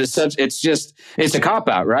 But it's a cop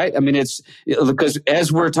out, right? I mean, it's because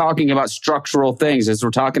as we're talking about structural things, as we're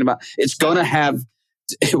talking about,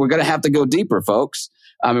 we're going to have to go deeper, folks.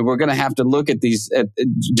 I mean, we're going to have to look at these.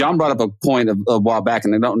 John brought up a point a while back,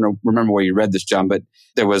 and I don't remember where you read this, John, but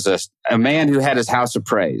there was a man who had his house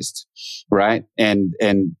appraised, right? And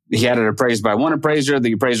he had it appraised by one appraiser.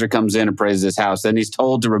 The appraiser comes in, appraises his house. Then he's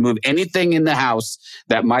told to remove anything in the house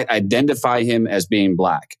that might identify him as being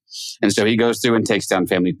black. And so he goes through and takes down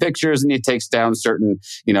family pictures, and he takes down certain,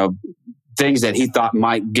 things that he thought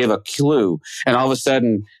might give a clue. And all of a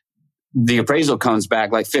sudden, the appraisal comes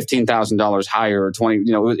back like $15,000 higher, or 20.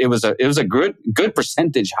 It was a good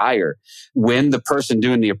percentage higher when the person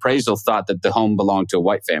doing the appraisal thought that the home belonged to a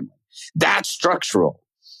white family. That's structural.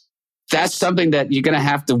 That's something that you're going to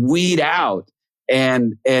have to weed out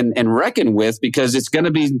and reckon with, because it's going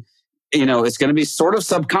to be, it's going to be sort of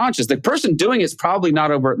subconscious. The person doing it's probably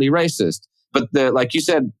not overtly racist, but like you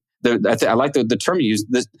said, I like the term you used.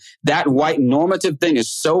 That white normative thing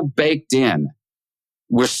is so baked in.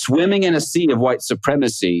 We're swimming in a sea of white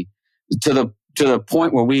supremacy to the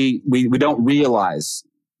point where we don't realize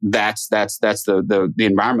that's the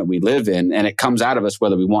environment we live in, and it comes out of us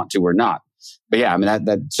whether we want to or not. But yeah, I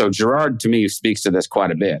mean so Girard to me speaks to this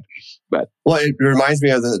quite a bit. But it reminds me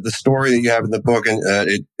of the story that you have in the book, and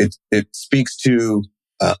it speaks to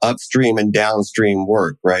upstream and downstream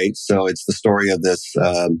work, right? So it's the story of this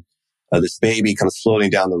baby comes floating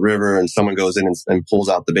down the river, and someone goes in and pulls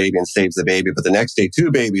out the baby and saves the baby. But the next day,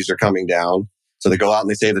 2 babies are coming down. So they go out and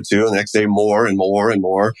they save the 2, and the next day more and more and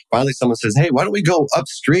more. Finally, someone says, hey, why don't we go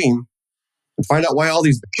upstream and find out why all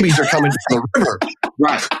these babies are coming down the river?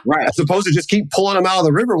 Right. As opposed to just keep pulling them out of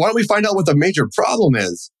the river. Why don't we find out what the major problem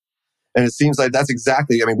is? And it seems like that's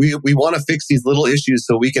exactly, we want to fix these little issues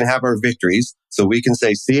so we can have our victories. So we can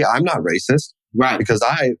say, see, I'm not racist. Right. Because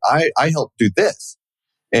I helped do this.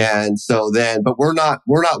 And so then, but we're not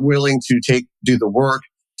willing to do the work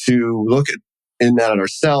to look at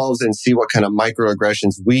ourselves and see what kind of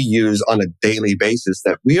microaggressions we use on a daily basis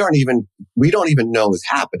that we don't even know is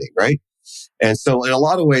happening, right? And so in a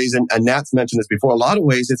lot of ways, and Nat's mentioned this before, a lot of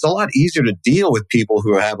ways, it's a lot easier to deal with people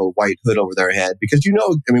who have a white hood over their head because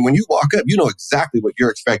when you walk up, you know exactly what you're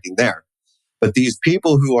expecting there. But these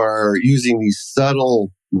people who are using these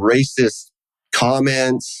subtle racist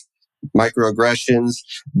comments, microaggressions,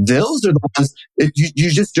 those are the ones that you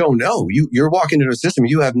just don't know. You're walking into a system,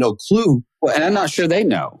 you have no clue. Well, and I'm not sure they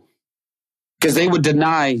know, because they would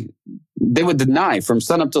deny from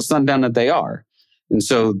sun up till sundown that they are. And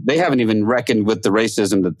so they haven't even reckoned with the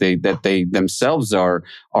racism that they themselves are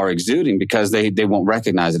exuding, because they won't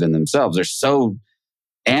recognize it in themselves. They're so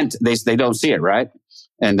they don't see it, right?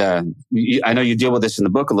 And I know you deal with this in the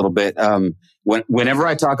book a little bit. Whenever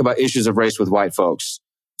I talk about issues of race with white folks,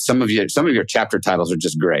 some of your chapter titles are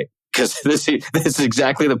just great, because this is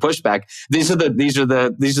exactly the pushback. These are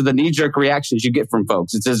the knee-jerk reactions you get from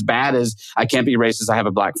folks. It's as bad as I can't be racist, I have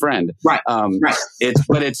a black friend. Right. Right.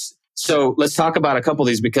 So let's talk about a couple of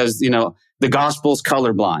these, because the gospel's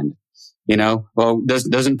colorblind. Well,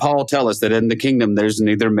 doesn't Paul tell us that in the kingdom there's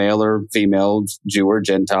neither male or female, Jew or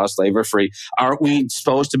Gentile, slave or free? Aren't we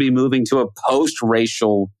supposed to be moving to a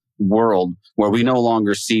post-racial world where we no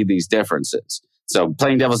longer see these differences? So,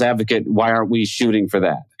 playing devil's advocate, why aren't we shooting for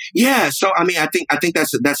that? Yeah. So, I think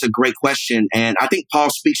that's a great question, and I think Paul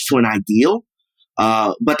speaks to an ideal,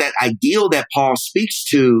 but that ideal that Paul speaks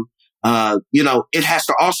to, it has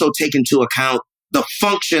to also take into account the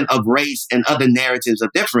function of race and other narratives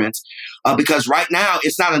of difference, because right now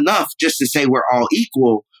it's not enough just to say we're all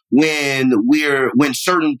equal when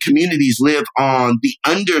certain communities live on the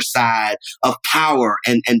underside of power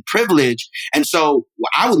and privilege. And so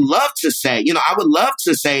I would love to say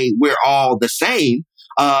we're all the same,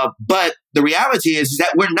 but the reality is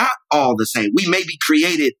that we're not all the same. We may be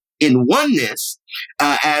created in oneness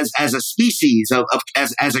as a species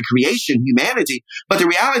as a creation, humanity. But the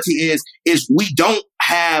reality is we don't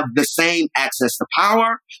have the same access to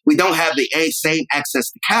power. We don't have the same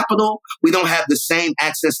access to capital. We don't have the same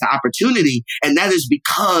access to opportunity. And that is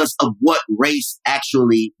because of what race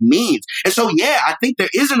actually means. And so, yeah, I think there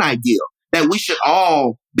is an ideal that we should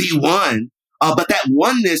all be one. But that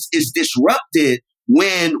oneness is disrupted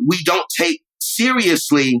when we don't take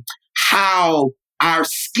seriously how our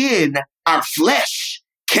skin, our flesh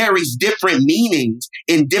carries different meanings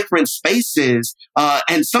in different spaces.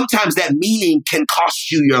 And sometimes that meaning can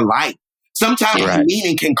cost you your life. Sometimes that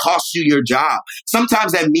meaning can cost you your job.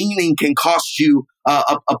 Sometimes that meaning can cost you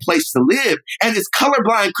a place to live. And it's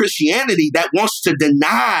colorblind Christianity that wants to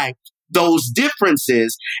deny those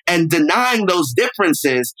differences, and denying those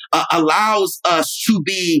differences allows us to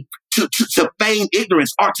feign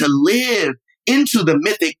ignorance or to live into the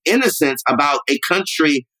mythic innocence about a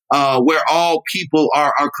country where all people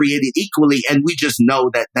are created equally, and we just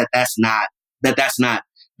know that's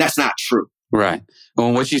not true. Right.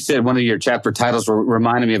 Well, what you said, one of your chapter titles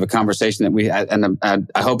reminded me of a conversation that we had, and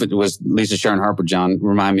I hope it was Lisa Sharon Harper, John,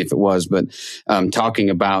 remind me if it was, but talking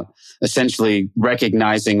about essentially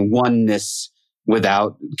recognizing oneness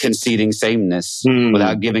without conceding sameness,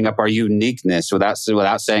 without giving up our uniqueness, without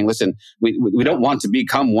saying, listen, we don't want to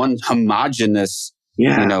become one homogenous,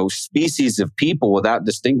 species of people without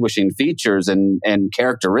distinguishing features and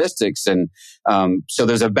characteristics. And so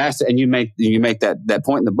there's a vast, and you make that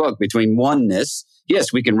point in the book between oneness.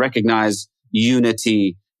 Yes, we can recognize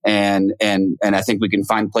unity, and I think we can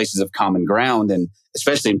find places of common ground, and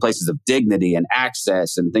especially in places of dignity and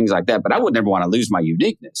access and things like that. But I would never want to lose my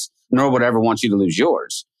uniqueness, nor would I ever want you to lose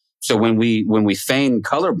yours. So when we feign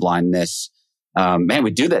colorblindness,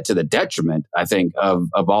 we do that to the detriment, I think, of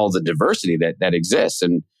all the diversity that exists.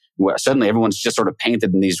 And suddenly everyone's just sort of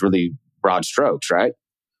painted in these really broad strokes, right?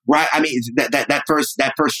 Right. I mean, that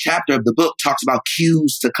first chapter of the book talks about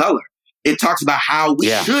cues to color. It talks about how we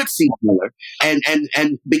should see color,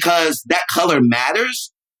 and because that color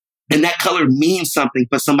matters, and that color means something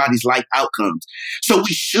for somebody's life outcomes. So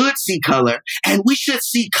we should see color, and we should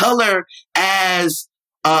see color as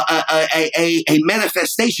a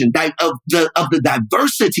manifestation of the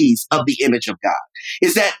diversities of the image of God.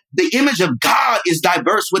 Is that the image of God is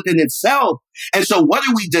diverse within itself. And so what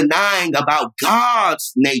are we denying about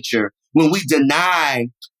God's nature when we deny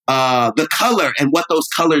the color and what those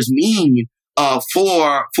colors mean for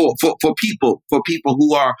people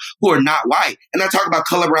who are not white? And I talk about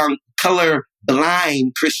color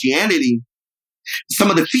blind Christianity. Some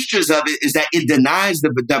of the features of it is that it denies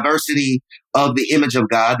the diversity of the image of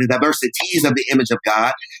God, the diversities of the image of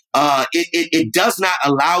God. It does not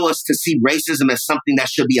allow us to see racism as something that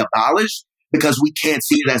should be abolished, because we can't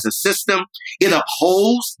see it as a system. It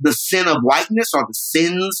upholds the sin of whiteness, or the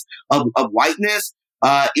sins of whiteness.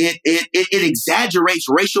 It exaggerates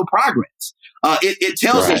racial progress. It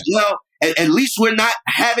tells us, well, at least you're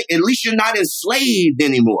not enslaved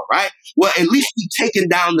anymore, right? Well, at least we've taken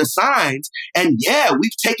down the signs. And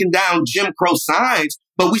we've taken down Jim Crow signs,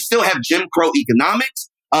 but we still have Jim Crow economics,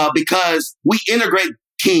 because we integrate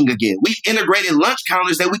King again. We've integrated lunch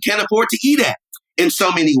counters that we can't afford to eat at in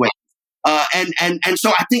so many ways. And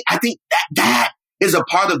so I think that is a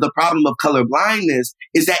part of the problem of color blindness,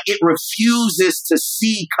 is that it refuses to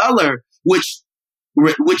see color, which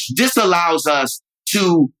disallows us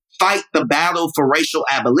to fight the battle for racial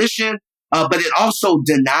abolition, but it also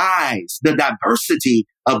denies the diversity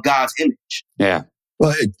of God's image. Yeah.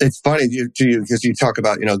 Well, it's funny to you because you talk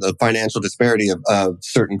about, the financial disparity of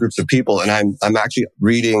certain groups of people. And I'm actually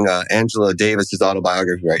reading Angela Davis's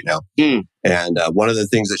autobiography right now. And one of the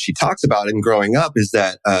things that she talks about in growing up is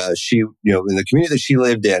that she, in the community that she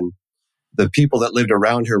lived in, the people that lived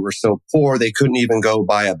around her were so poor they couldn't even go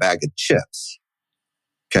buy a bag of chips.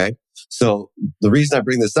 Okay. So the reason I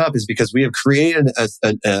bring this up is because we have created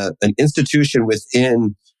an institution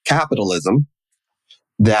within capitalism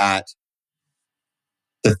that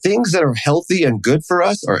the things that are healthy and good for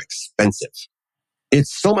us are expensive.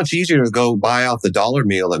 It's so much easier to go buy off the dollar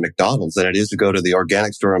meal at McDonald's than it is to go to the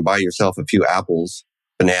organic store and buy yourself a few apples,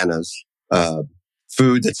 bananas,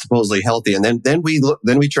 food that's supposedly healthy. And then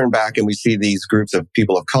we turn back and we see these groups of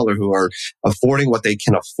people of color who are affording what they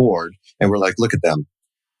can afford. And we're like, look at them.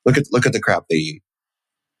 Look at the crap they eat.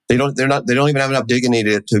 They don't even have enough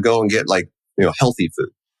dignity to go and get healthy food.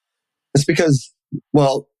 It's because,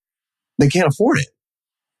 well, they can't afford it.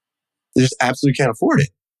 They just absolutely can't afford it.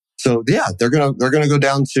 So yeah, they're gonna go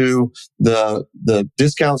down to the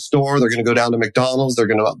discount store. They're gonna go down to McDonald's. They're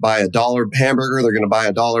gonna buy a $1 hamburger. They're gonna buy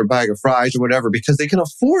a $1 bag of fries or whatever because they can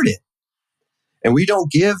afford it. And we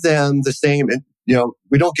don't give them the same.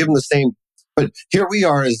 We don't give them the same. But here we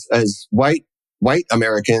are as white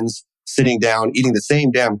Americans sitting down eating the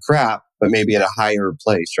same damn crap, but maybe at a higher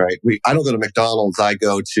place, right? I don't go to McDonald's. I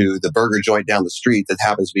go to the burger joint down the street that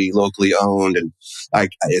happens to be locally owned and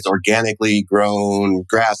it's organically grown,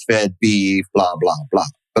 grass-fed beef, blah, blah, blah.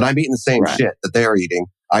 But I'm eating the same shit that they're eating.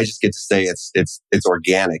 I just get to say it's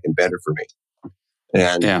organic and better for me.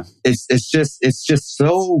 And it's just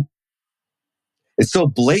so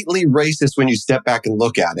blatantly racist when you step back and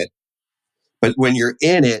look at it. But when you're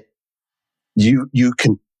in it, you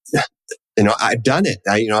can, I've done it.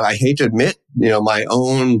 I hate to admit, my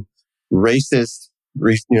own racist,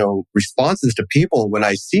 responses to people when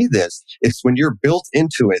I see this. It's when you're built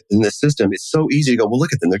into it in the system, it's so easy to go, well,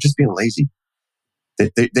 look at them. They're just being lazy.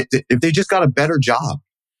 If they just got a better job,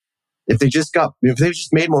 if they just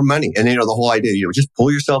made more money, and the whole idea, just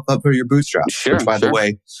pull yourself up for your bootstraps, which by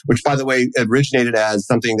the way originated as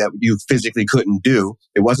something that you physically couldn't do.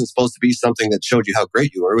 It wasn't supposed to be something that showed you how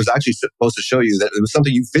great you were. It was actually supposed to show you that it was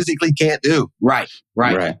something you physically can't do. Right.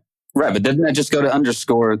 But doesn't that just go to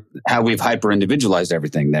underscore how we've hyper individualized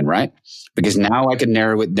everything then, right? Because now I can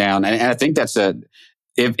narrow it down, and I think that's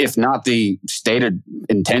if not the stated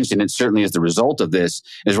intention, it certainly is the result of this,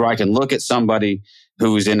 is where I can look at somebody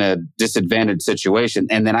who's in a disadvantaged situation,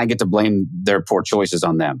 and then I get to blame their poor choices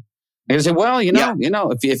on them. And I say, well,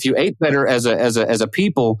 if you ate better as a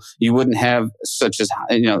people, you wouldn't have such as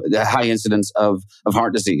the high incidence of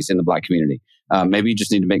heart disease in the Black community. Maybe you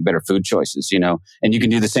just need to make better food choices, and you can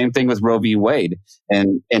do the same thing with Roe v. Wade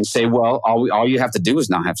and say, well, all you have to do is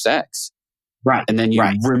not have sex. Right. And then you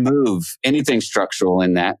remove anything structural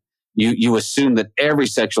in that. You assume that every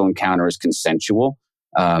sexual encounter is consensual,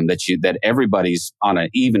 that everybody's on an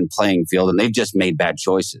even playing field, and they've just made bad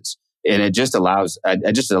choices. And it just allows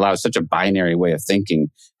such a binary way of thinking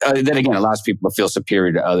that again allows people to feel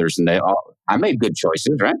superior to others, and I made good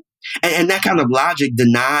choices, right? And that kind of logic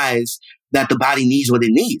denies that the body needs what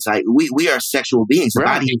it needs. Like we are sexual beings. The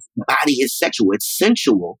body is sexual. It's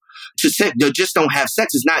sensual. To just don't have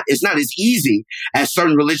sex is not. It's not as easy as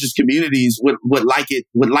certain religious communities would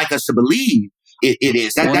like us to believe it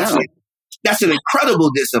is. That's an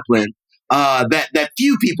incredible discipline that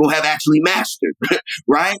few people have actually mastered,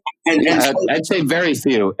 right? And I'd say very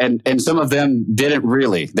few, and some of them didn't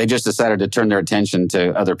really. They just decided to turn their attention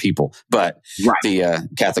to other people. But the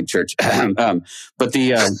Catholic Church, but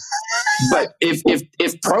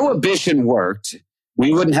if prohibition worked,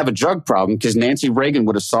 we wouldn't have a drug problem because Nancy Reagan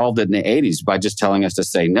would have solved it in the 80s by just telling us to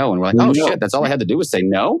say no. And we're like, shit, that's all I had to do was say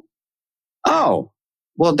no? Oh,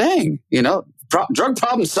 well, dang, drug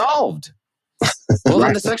problem solved. Well,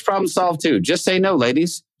 then the sex problem solved too. Just say no,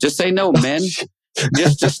 ladies. Just say no, men.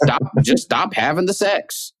 just stop having the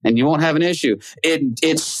sex, and you won't have an issue.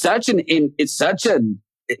 It's such an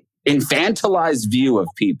infantilized view of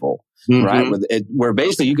people, right? Where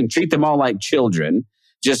basically you can treat them all like children.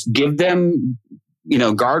 Just give them,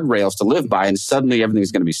 guardrails to live by, and suddenly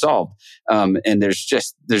everything's going to be solved. And there's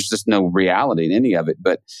just no reality in any of it.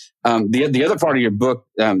 But the other part of your book,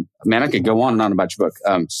 man, I could go on and on about your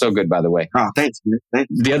book. So good, by the way. Oh, thanks.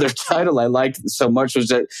 The other title I liked so much was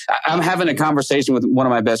that I'm having a conversation with one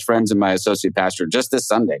of my best friends and my associate pastor just this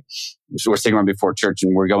Sunday. So we're sitting around before church,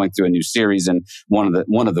 and we're going through a new series. And one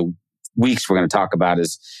of the weeks we're going to talk about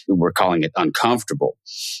is we're calling it Uncomfortable,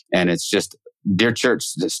 and it's just, dear church,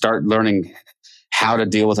 start learning how to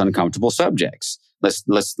deal with uncomfortable subjects.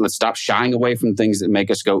 Let's stop shying away from things that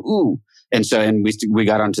make us go, ooh. And we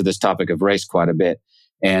got onto this topic of race quite a bit.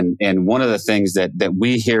 And one of the things that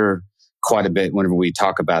we hear quite a bit whenever we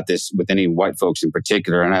talk about this with any white folks in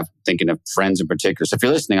particular, and I'm thinking of friends in particular. So if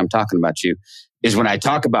you're listening, I'm talking about you, is when I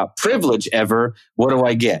talk about privilege ever, what do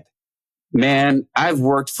I get? Man, I've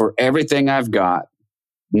worked for everything I've got.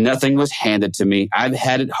 Nothing was handed to me. I've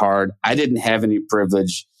had it hard. I didn't have any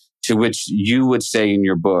privilege to which you would say in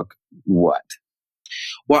your book, what?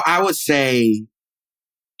 Well, I would say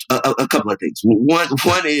a couple of things. One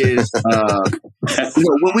is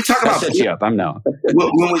when we talk about set you up. I'm now.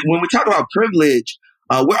 when we talk about privilege,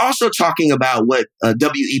 we're also talking about what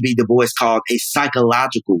W.E.B. Du Bois called a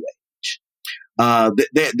psychological wage.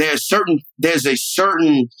 There's a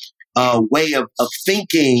certain way of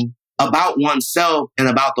thinking about oneself and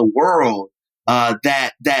about the world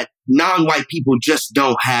that non-white people just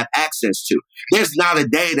don't have access to. There's not a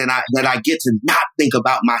day that I get to not think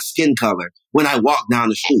about my skin color when I walk down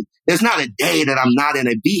the street. There's not a day that I'm not in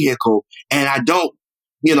a vehicle and I don't,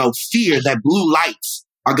 fear that blue lights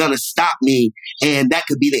are going to stop me and that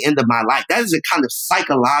could be the end of my life. That is a kind of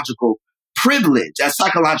psychological privilege, a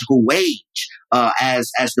psychological wage,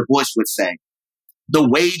 as Du Bois would say. The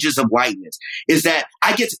wages of whiteness is that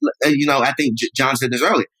I get to, I think John said this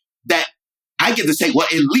earlier, that I get to say, well,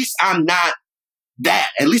 at least I'm not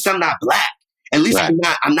that. At least I'm not black. At least I'm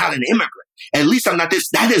not an immigrant. At least I'm not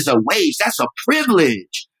this. That is a wage. That's a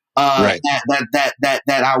privilege that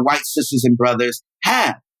our white sisters and brothers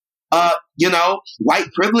have.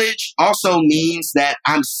 White privilege also means that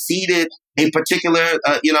I'm seated a particular,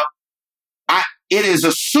 it is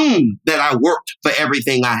assumed that I worked for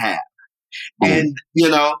everything I have. And,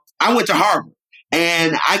 I went to Harvard.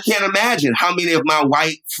 And I can't imagine how many of my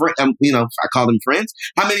white friends, I call them friends,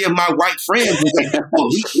 how many of my white friends would say,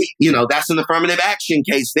 well, that's an affirmative action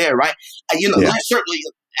case there, right? Certainly,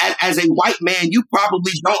 as a white man, you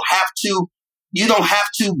probably don't have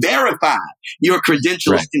to verify your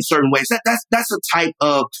credentials in certain ways. That's a type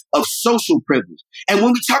of social privilege. And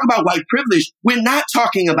when we talk about white privilege, we're not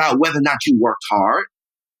talking about whether or not you worked hard.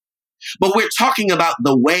 But we're talking about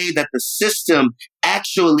the way that the system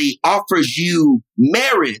actually offers you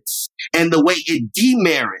merits and the way it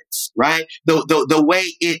demerits, right? The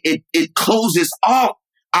way it closes off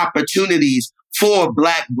opportunities for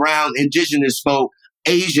Black, brown, indigenous folk,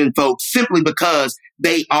 Asian folks, simply because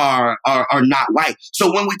they are not white.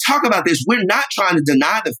 So when we talk about this, we're not trying to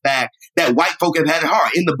deny the fact that white folk have had it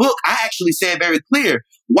hard. In the book, I actually say it very clear.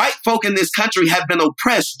 White folk in this country have been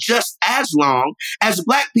oppressed just as long as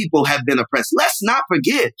Black people have been oppressed. Let's not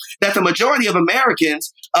forget that the majority of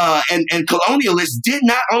Americans and colonialists did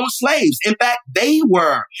not own slaves. In fact, they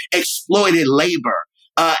were exploited labor.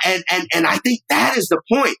 And I think that is the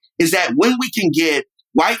point, is that when we can get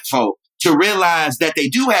white folk to realize that they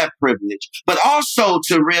do have privilege, but also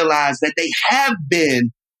to realize that they have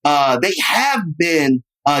been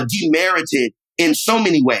demerited in so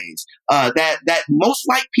many ways, that most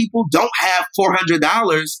white people don't have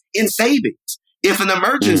 $400 in savings if an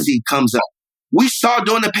emergency comes up. We saw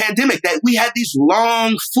during the pandemic that we had these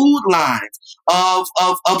long food lines of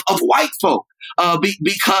white folk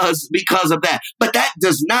because of that. But that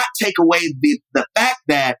does not take away the fact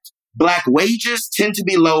that Black wages tend to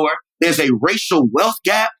be lower. There's a racial wealth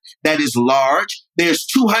gap that is large. There's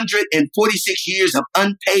 246 years of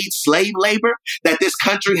unpaid slave labor that this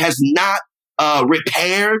country has not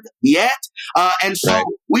repaired yet. And so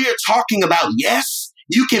we are talking about, yes,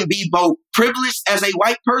 you can be both privileged as a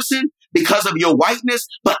white person because of your whiteness,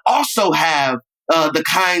 but also have the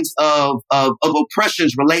kinds of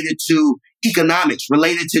oppressions related to economics,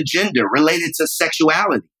 related to gender, related to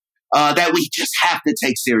sexuality, that we just have to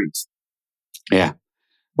take serious. Yeah.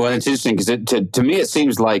 Well, it's interesting because to me, it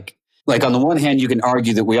seems like on the one hand, you can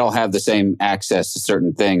argue that we all have the same access to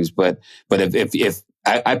certain things, but if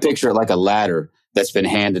I picture it like a ladder that's been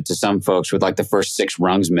handed to some folks with like the first 6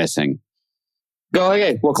 rungs missing. Go,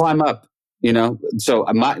 okay, we'll climb up, So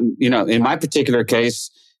in my particular case,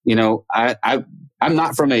 I'm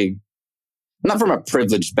not from a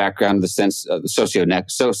privileged background in the sense of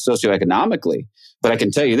socioeconomically, but I can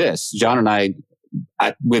tell you this, John and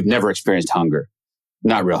we've never experienced hunger.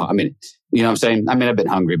 Not real. I mean, you know what I'm saying? I mean, I've been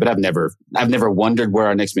hungry, but I've never wondered where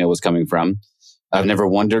our next meal was coming from. I've never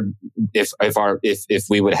wondered if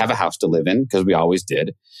we would have a house to live in, because we always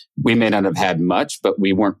did. We may not have had much, but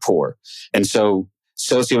we weren't poor. And so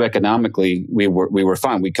socioeconomically, we were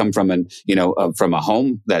fine. We come from from a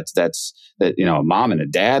home that's a mom and a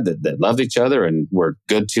dad that loved each other and were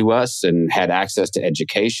good to us and had access to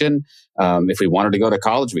education. If we wanted to go to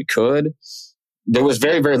college, we could. There was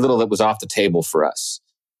very, very little that was off the table for us.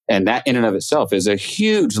 And that in and of itself is a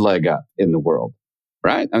huge leg up in the world,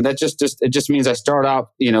 right? I mean, that just means I start out,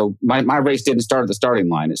 my race didn't start at the starting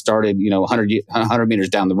line. It started, 100 meters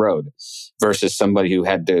down the road versus somebody who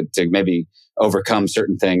had to maybe overcome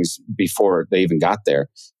certain things before they even got there.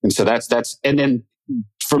 And so that's, and then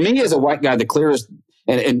for me as a white guy, the clearest,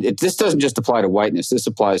 this doesn't just apply to whiteness. This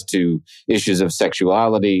applies to issues of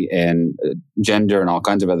sexuality and gender and all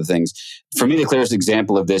kinds of other things. For me, the clearest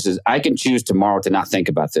example of this is I can choose tomorrow to not think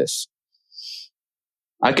about this.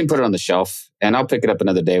 I can put it on the shelf and I'll pick it up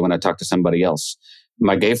another day when I talk to somebody else.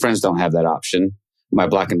 My gay friends don't have that option. My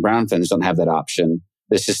black and brown friends don't have that option.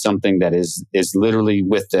 This is something that is literally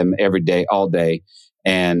with them every day, all day.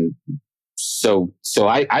 And so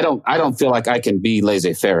I don't feel like I can be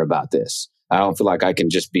laissez-faire about this. I don't feel like I can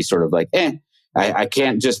just be sort of like, I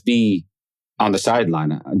can't just be on the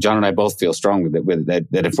sideline. John and I both feel strongly that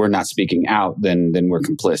if we're not speaking out, then we're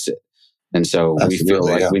complicit. And so we feel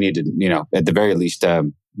like we need to, at the very least,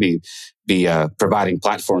 be providing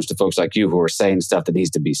platforms to folks like you who are saying stuff that needs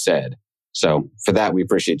to be said. So for that, we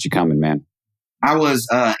appreciate you coming, man. I was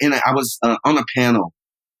on a panel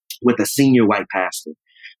with a senior white pastor,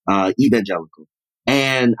 evangelical,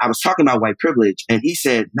 and I was talking about white privilege, and he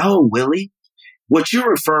said, "No, Willie, what you're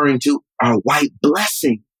referring to are white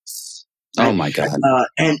blessings." Oh my God!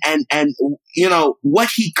 And what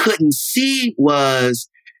he couldn't see was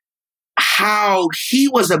how he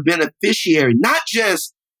was a beneficiary. Not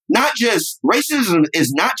just racism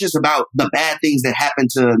is not just about the bad things that happen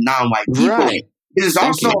to non-white people. Right. It is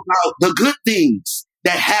also about the good things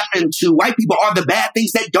that happen to white people, or the bad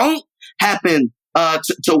things that don't happen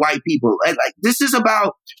to white people. And like, this is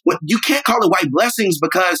about what you can't call it white blessings,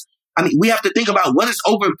 because we have to think about, what does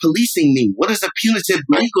over policing mean? What does a punitive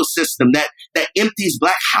legal system that empties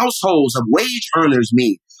black households of wage earners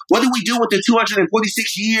mean? What do we do with the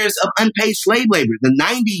 246 years of unpaid slave labor, the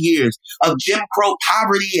 90 years of Jim Crow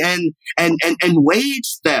poverty and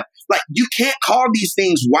wage theft? Like, you can't call these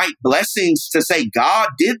things white blessings to say God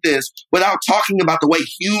did this without talking about the way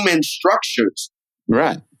human structures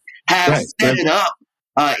have set it up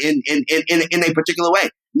in a particular way.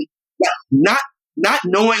 Not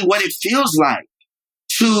knowing what it feels like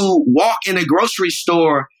to walk in a grocery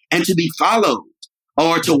store and to be followed,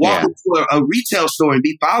 or to walk into a retail store and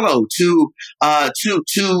be followed, to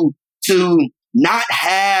not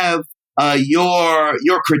have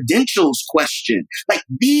your credentials questioned. Like,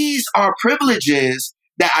 these are privileges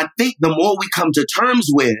that I think the more we come to terms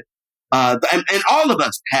with, and all of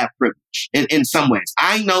us have privilege in some ways.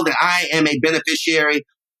 I know that I am a beneficiary.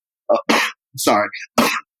 Sorry.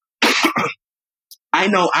 I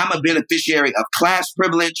know I'm a beneficiary of class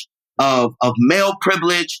privilege, of male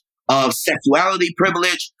privilege, of sexuality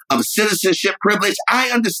privilege, of citizenship privilege. I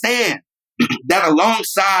understand that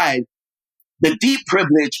alongside the deep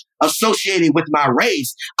privilege associated with my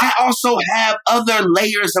race, I also have other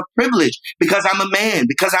layers of privilege, because I'm a man,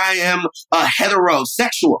 because I am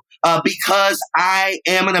heterosexual, because I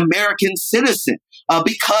am an American citizen,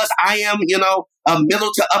 because I am, a middle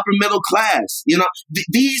to upper middle class.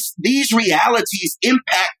 These realities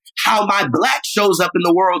impact how my black shows up in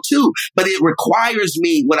the world too. But it requires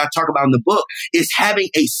me, what I talk about in the book, is having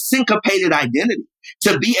a syncopated identity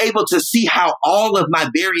to be able to see how all of my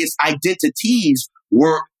various identities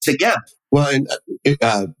work together. Well, and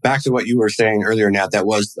back to what you were saying earlier, Nat, that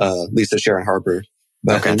was Lisa Sharon Harper.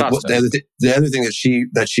 But the other thing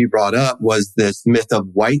that she brought up was this myth of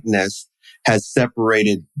whiteness has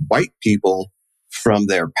separated white people from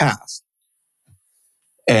their past.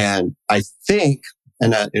 And I think,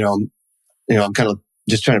 and I'm kind of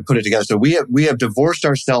just trying to put it together. So we have divorced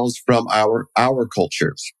ourselves from our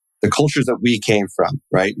cultures, the cultures that we came from,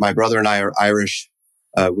 right? My brother and I are Irish.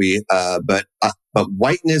 But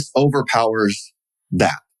whiteness overpowers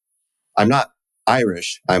that. I'm not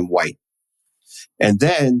Irish. I'm white. And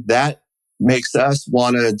then that makes us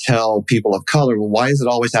want to tell people of color, well, why does it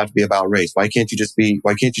always have to be about race? Why can't you just be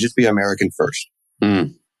American first?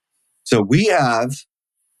 Mm. So we have,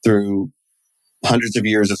 through hundreds of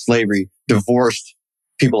years of slavery, divorced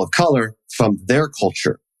people of color from their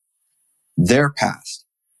culture, their past.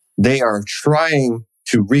 They are trying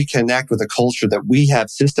to reconnect with a culture that we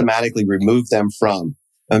have systematically removed them from,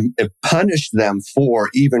 and punish them for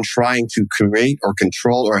even trying to create or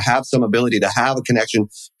control or have some ability to have a connection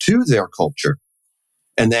to their culture.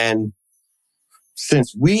 And then,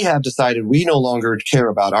 since we have decided we no longer care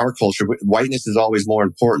about our culture, whiteness is always more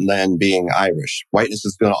important than being Irish. Whiteness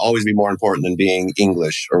is going to always be more important than being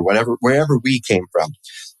English or wherever we came from.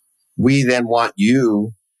 We then want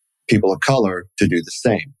you, people of color, to do the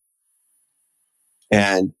same.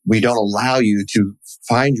 And we don't allow you to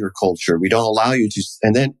find your culture. We don't allow you to,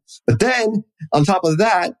 but then on top of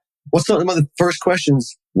that, what's some of the first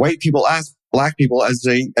questions white people ask black people as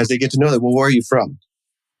they get to know them? Well, where are you from?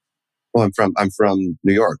 Well, I'm from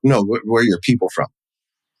New York. No, where are your people from?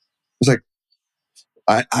 It's like,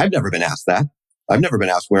 I've never been asked that. I've never been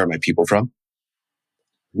asked, where are my people from?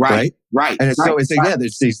 Right. And so it's again,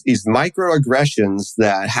 there's these microaggressions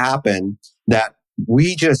that happen that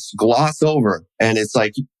we just gloss over. And it's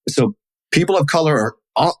like, so people of color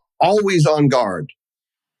are always on guard.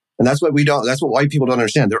 And that's what white people don't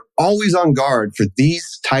understand. They're always on guard for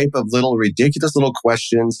these type of little ridiculous little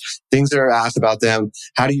questions, things that are asked about them.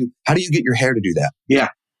 How do you get your hair to do that? Yeah.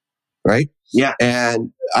 Right. Yeah.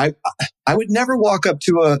 And I would never walk up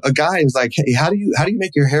to a guy who's like, hey, how do you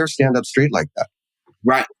make your hair stand up straight like that?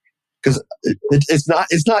 Right. Because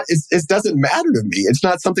it doesn't matter to me. It's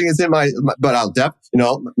not something that's in my but I'll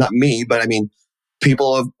not me, but I mean,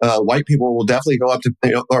 white people will definitely go up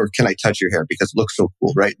to, or can I touch your hair because it looks so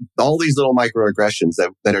cool, right? All these little microaggressions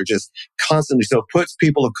that are just constantly, so it puts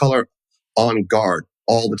people of color on guard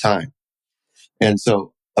all the time. And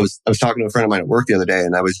so I was talking to a friend of mine at work the other day,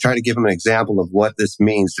 and I was trying to give him an example of what this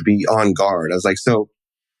means to be on guard. I was like, so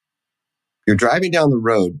you're driving down the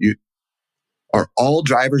road. Are all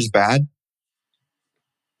drivers bad?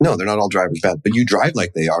 No, they're not all drivers bad, but you drive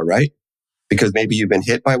like they are, right? Because maybe you've been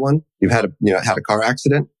hit by one. You've had a car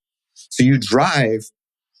accident. So you drive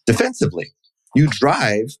defensively. You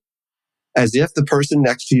drive as if the person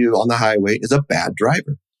next to you on the highway is a bad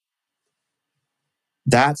driver.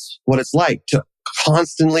 That's what it's like to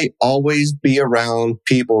constantly always be around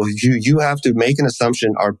people you have to make an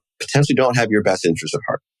assumption are potentially don't have your best interest at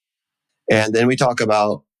heart. And then we talk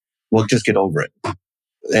about, well, just get over it.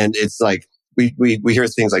 And it's like, we hear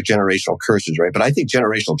things like generational curses, right? But I think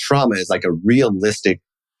generational trauma is like a realistic,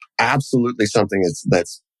 absolutely something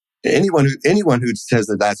that's anyone who says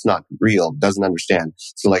that that's not real doesn't understand.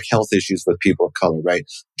 So like health issues with people of color, right?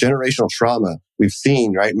 Generational trauma, we've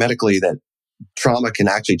seen, right, medically that trauma can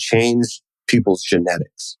actually change people's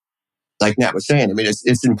genetics. Like Nat was saying, I mean,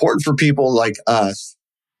 it's important for people like us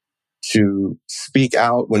to speak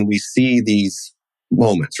out when we see these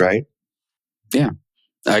moments, right? Yeah,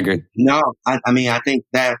 I agree. No, I mean, I think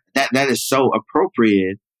that is so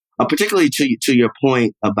appropriate, particularly to your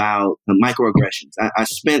point about the microaggressions. I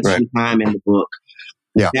spent some time in the book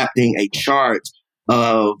drafting a chart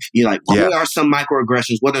of, what are some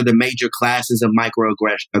microaggressions? What are the major classes of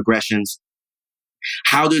microaggressions?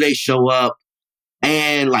 How do they show up?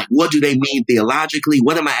 And what do they mean theologically?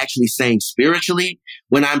 What am I actually saying spiritually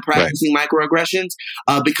when I'm practicing microaggressions?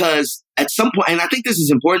 Because at some point, and I think this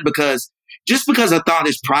is important because just because a thought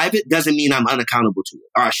is private doesn't mean I'm unaccountable to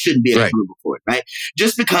it or I shouldn't be accountable for it, right?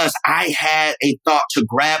 Just because I had a thought to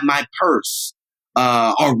grab my purse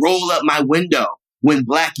or roll up my window when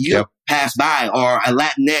Black youth pass by or a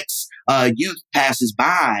Latinx youth passes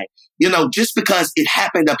by, just because it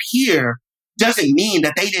happened up here doesn't mean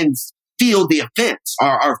that they didn't feel the offense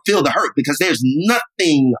or feel the hurt, because there's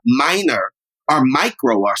nothing minor or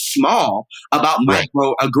micro or small about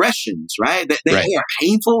microaggressions, right? They are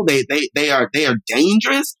painful. They are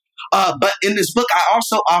dangerous. But in this book, I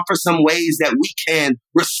also offer some ways that we can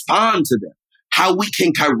respond to them, how we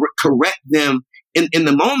can correct them in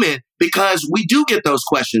the moment, because we do get those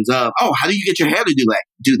questions of, oh, how do you get your hair to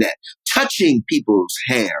do that? Touching people's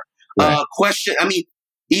hair. Question. I mean,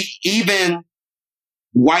 even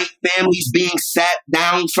white families being sat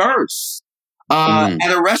down first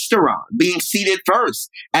at a restaurant, being seated first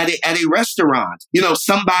at a restaurant.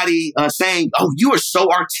 Somebody saying, "Oh, you are so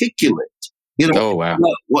articulate." Oh wow!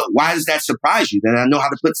 Why does that surprise you? That I know how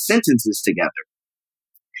to put sentences together.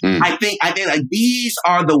 I think like these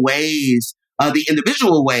are the ways, the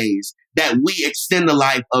individual ways that we extend the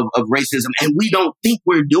life of racism, and we don't think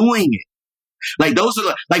we're doing it. Like those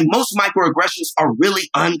are most microaggressions are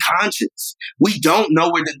really unconscious. We don't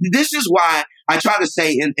know where this is why I try to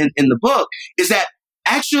say in the book is that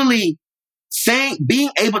actually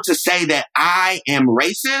being able to say that I am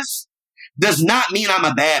racist does not mean I'm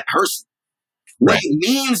a bad person. What it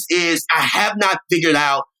means is I have not figured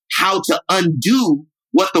out how to undo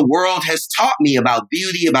what the world has taught me about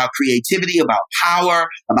beauty, about creativity, about power,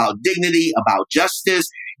 about dignity, about justice.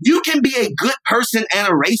 You can be a good person and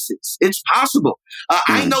a racist. It's possible.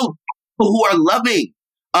 I know people who are loving,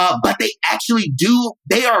 but they actually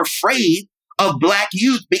they are afraid of Black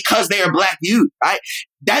youth because they are Black youth, right?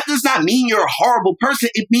 That does not mean you're a horrible person.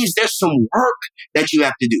 It means there's some work that you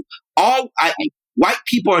have to do. White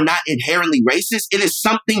people are not inherently racist. It is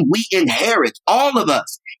something we inherit. All of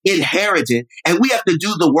us inherited, and we have to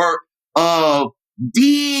do the work of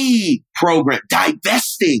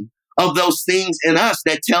divesting of those things in us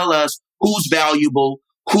that tell us who's valuable,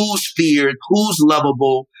 who's feared, who's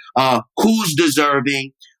lovable, who's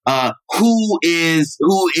deserving, who is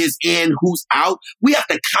in, who's out. We have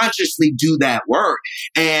to consciously do that work.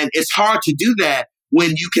 And it's hard to do that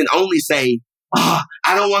when you can only say,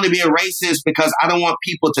 I don't want to be a racist because I don't want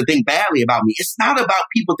people to think badly about me. It's not about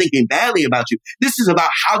people thinking badly about you. This is about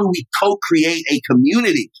how do we co-create a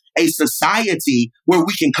community, a society where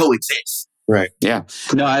we can coexist. Right. Yeah.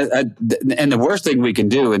 No, and the worst thing we can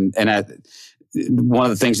do, one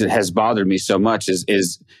of the things that has bothered me so much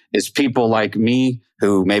is people like me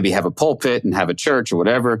who maybe have a pulpit and have a church or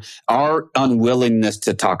whatever, our unwillingness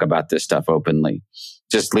to talk about this stuff openly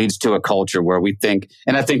just leads to a culture where we think,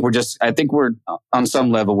 and I think we're on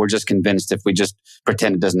some level, we're just convinced if we just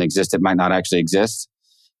pretend it doesn't exist, it might not actually exist.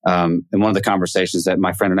 And one of the conversations that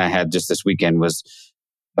my friend and I had just this weekend was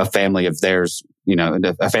a family of theirs,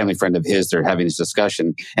 a family friend of his, they're having this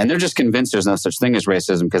discussion and they're just convinced there's no such thing as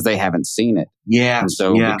racism because they haven't seen it. Yeah. And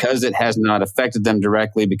so because it has not affected them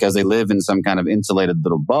directly, because they live in some kind of insulated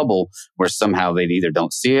little bubble where somehow they either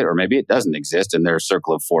don't see it or maybe it doesn't exist in their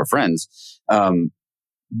circle of 4 friends,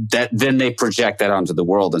 that then they project that onto the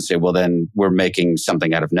world and say, well, then we're making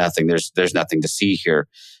something out of nothing. There's nothing to see here.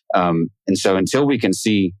 And so until we can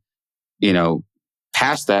see,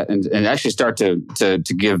 past that and actually start to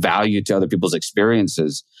give value to other people's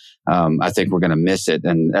experiences, I think we're going to miss it.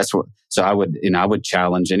 And that's what, so I would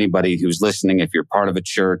challenge anybody who's listening, if you're part of a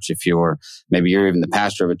church, if you're even the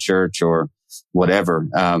pastor of a church or whatever,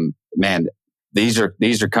 man, these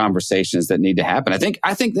are conversations that need to happen. I think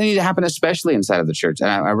they need to happen, especially inside of the church. And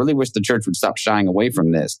I really wish the church would stop shying away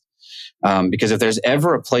from this. Because if there's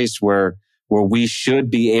ever a place where we should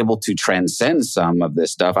be able to transcend some of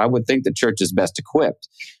this stuff, I would think the church is best equipped,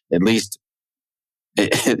 at least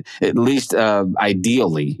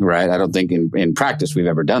ideally, right? I don't think in practice we've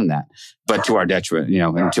ever done that, but to our detriment,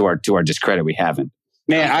 and to our discredit, we haven't.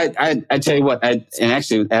 Man, I tell you what, and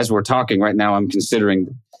actually, as we're talking right now, I'm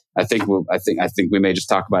considering. I think we may just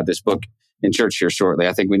talk about this book in church here shortly.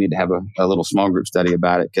 I think we need to have a little small group study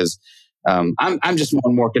about it because. I'm just more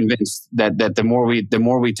and more convinced that the more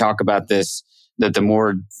we talk about this, that the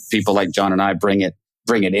more people like John and I bring it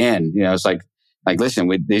in. It's like listen,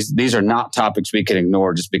 these are not topics we can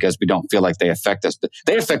ignore just because we don't feel like they affect us.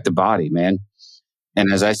 They affect the body, man. And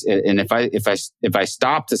if I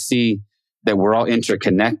stop to see that we're all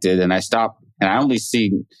interconnected, and I only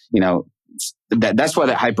see that's why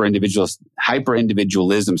that hyper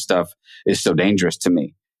individualism stuff is so dangerous to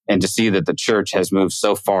me. And to see that the church has moved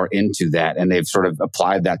so far into that and they've sort of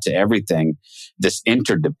applied that to everything, this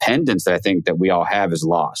interdependence that I think that we all have is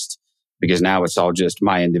lost because now it's all just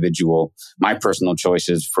my personal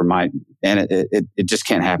choices and it just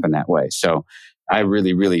can't happen that way. So I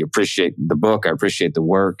really, really appreciate the book. I appreciate the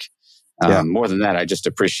work. More than that, I just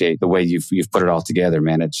appreciate the way you've put it all together,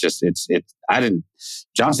 man.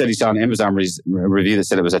 John said he saw an Amazon review that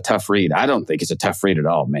said it was a tough read. I don't think it's a tough read at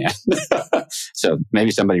all, man. So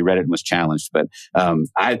maybe somebody read it and was challenged, but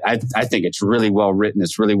I think it's really well written.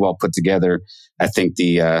 It's really well put together. I think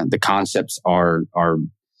the concepts are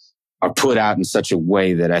put out in such a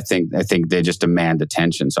way that I think they just demand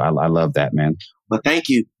attention. So I love that, man. Well, thank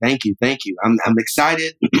you. I'm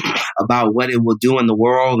excited about what it will do in the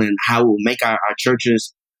world and how it will make our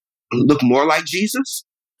churches look more like Jesus.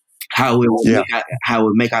 How it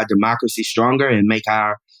will make our democracy stronger and make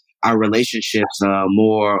our relationships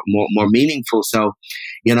more meaningful. So,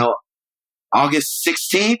 August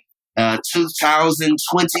 16th,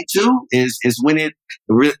 2022 is when it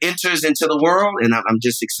enters into the world, and I'm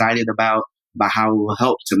just excited about how it will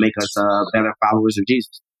help to make us better followers of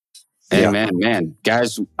Jesus. Hey, man,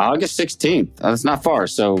 guys, August 16th. That's not far.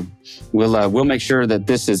 So we'll make sure that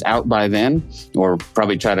this is out by then, or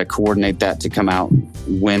probably try to coordinate that to come out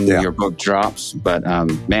when your book drops. But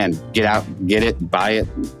man, get out, get it, buy it,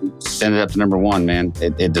 send it up to number 1, man.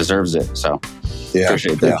 It deserves it. So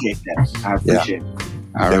appreciate that. I appreciate it.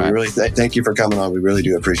 All right. We really thank you for coming on. We really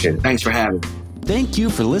do appreciate it. Thanks for having me. Thank you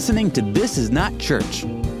for listening to This Is Not Church.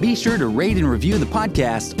 Be sure to rate and review the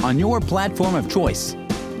podcast on your platform of choice.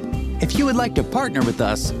 If you would like to partner with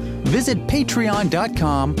us, visit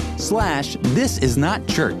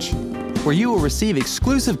patreon.com/thisisnotchurch, where you will receive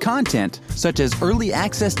exclusive content such as early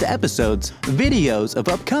access to episodes, videos of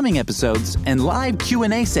upcoming episodes, and live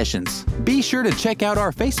Q&A sessions. Be sure to check out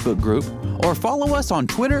our Facebook group or follow us on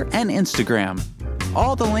Twitter and Instagram.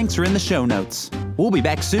 All the links are in the show notes. We'll be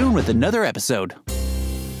back soon with another episode.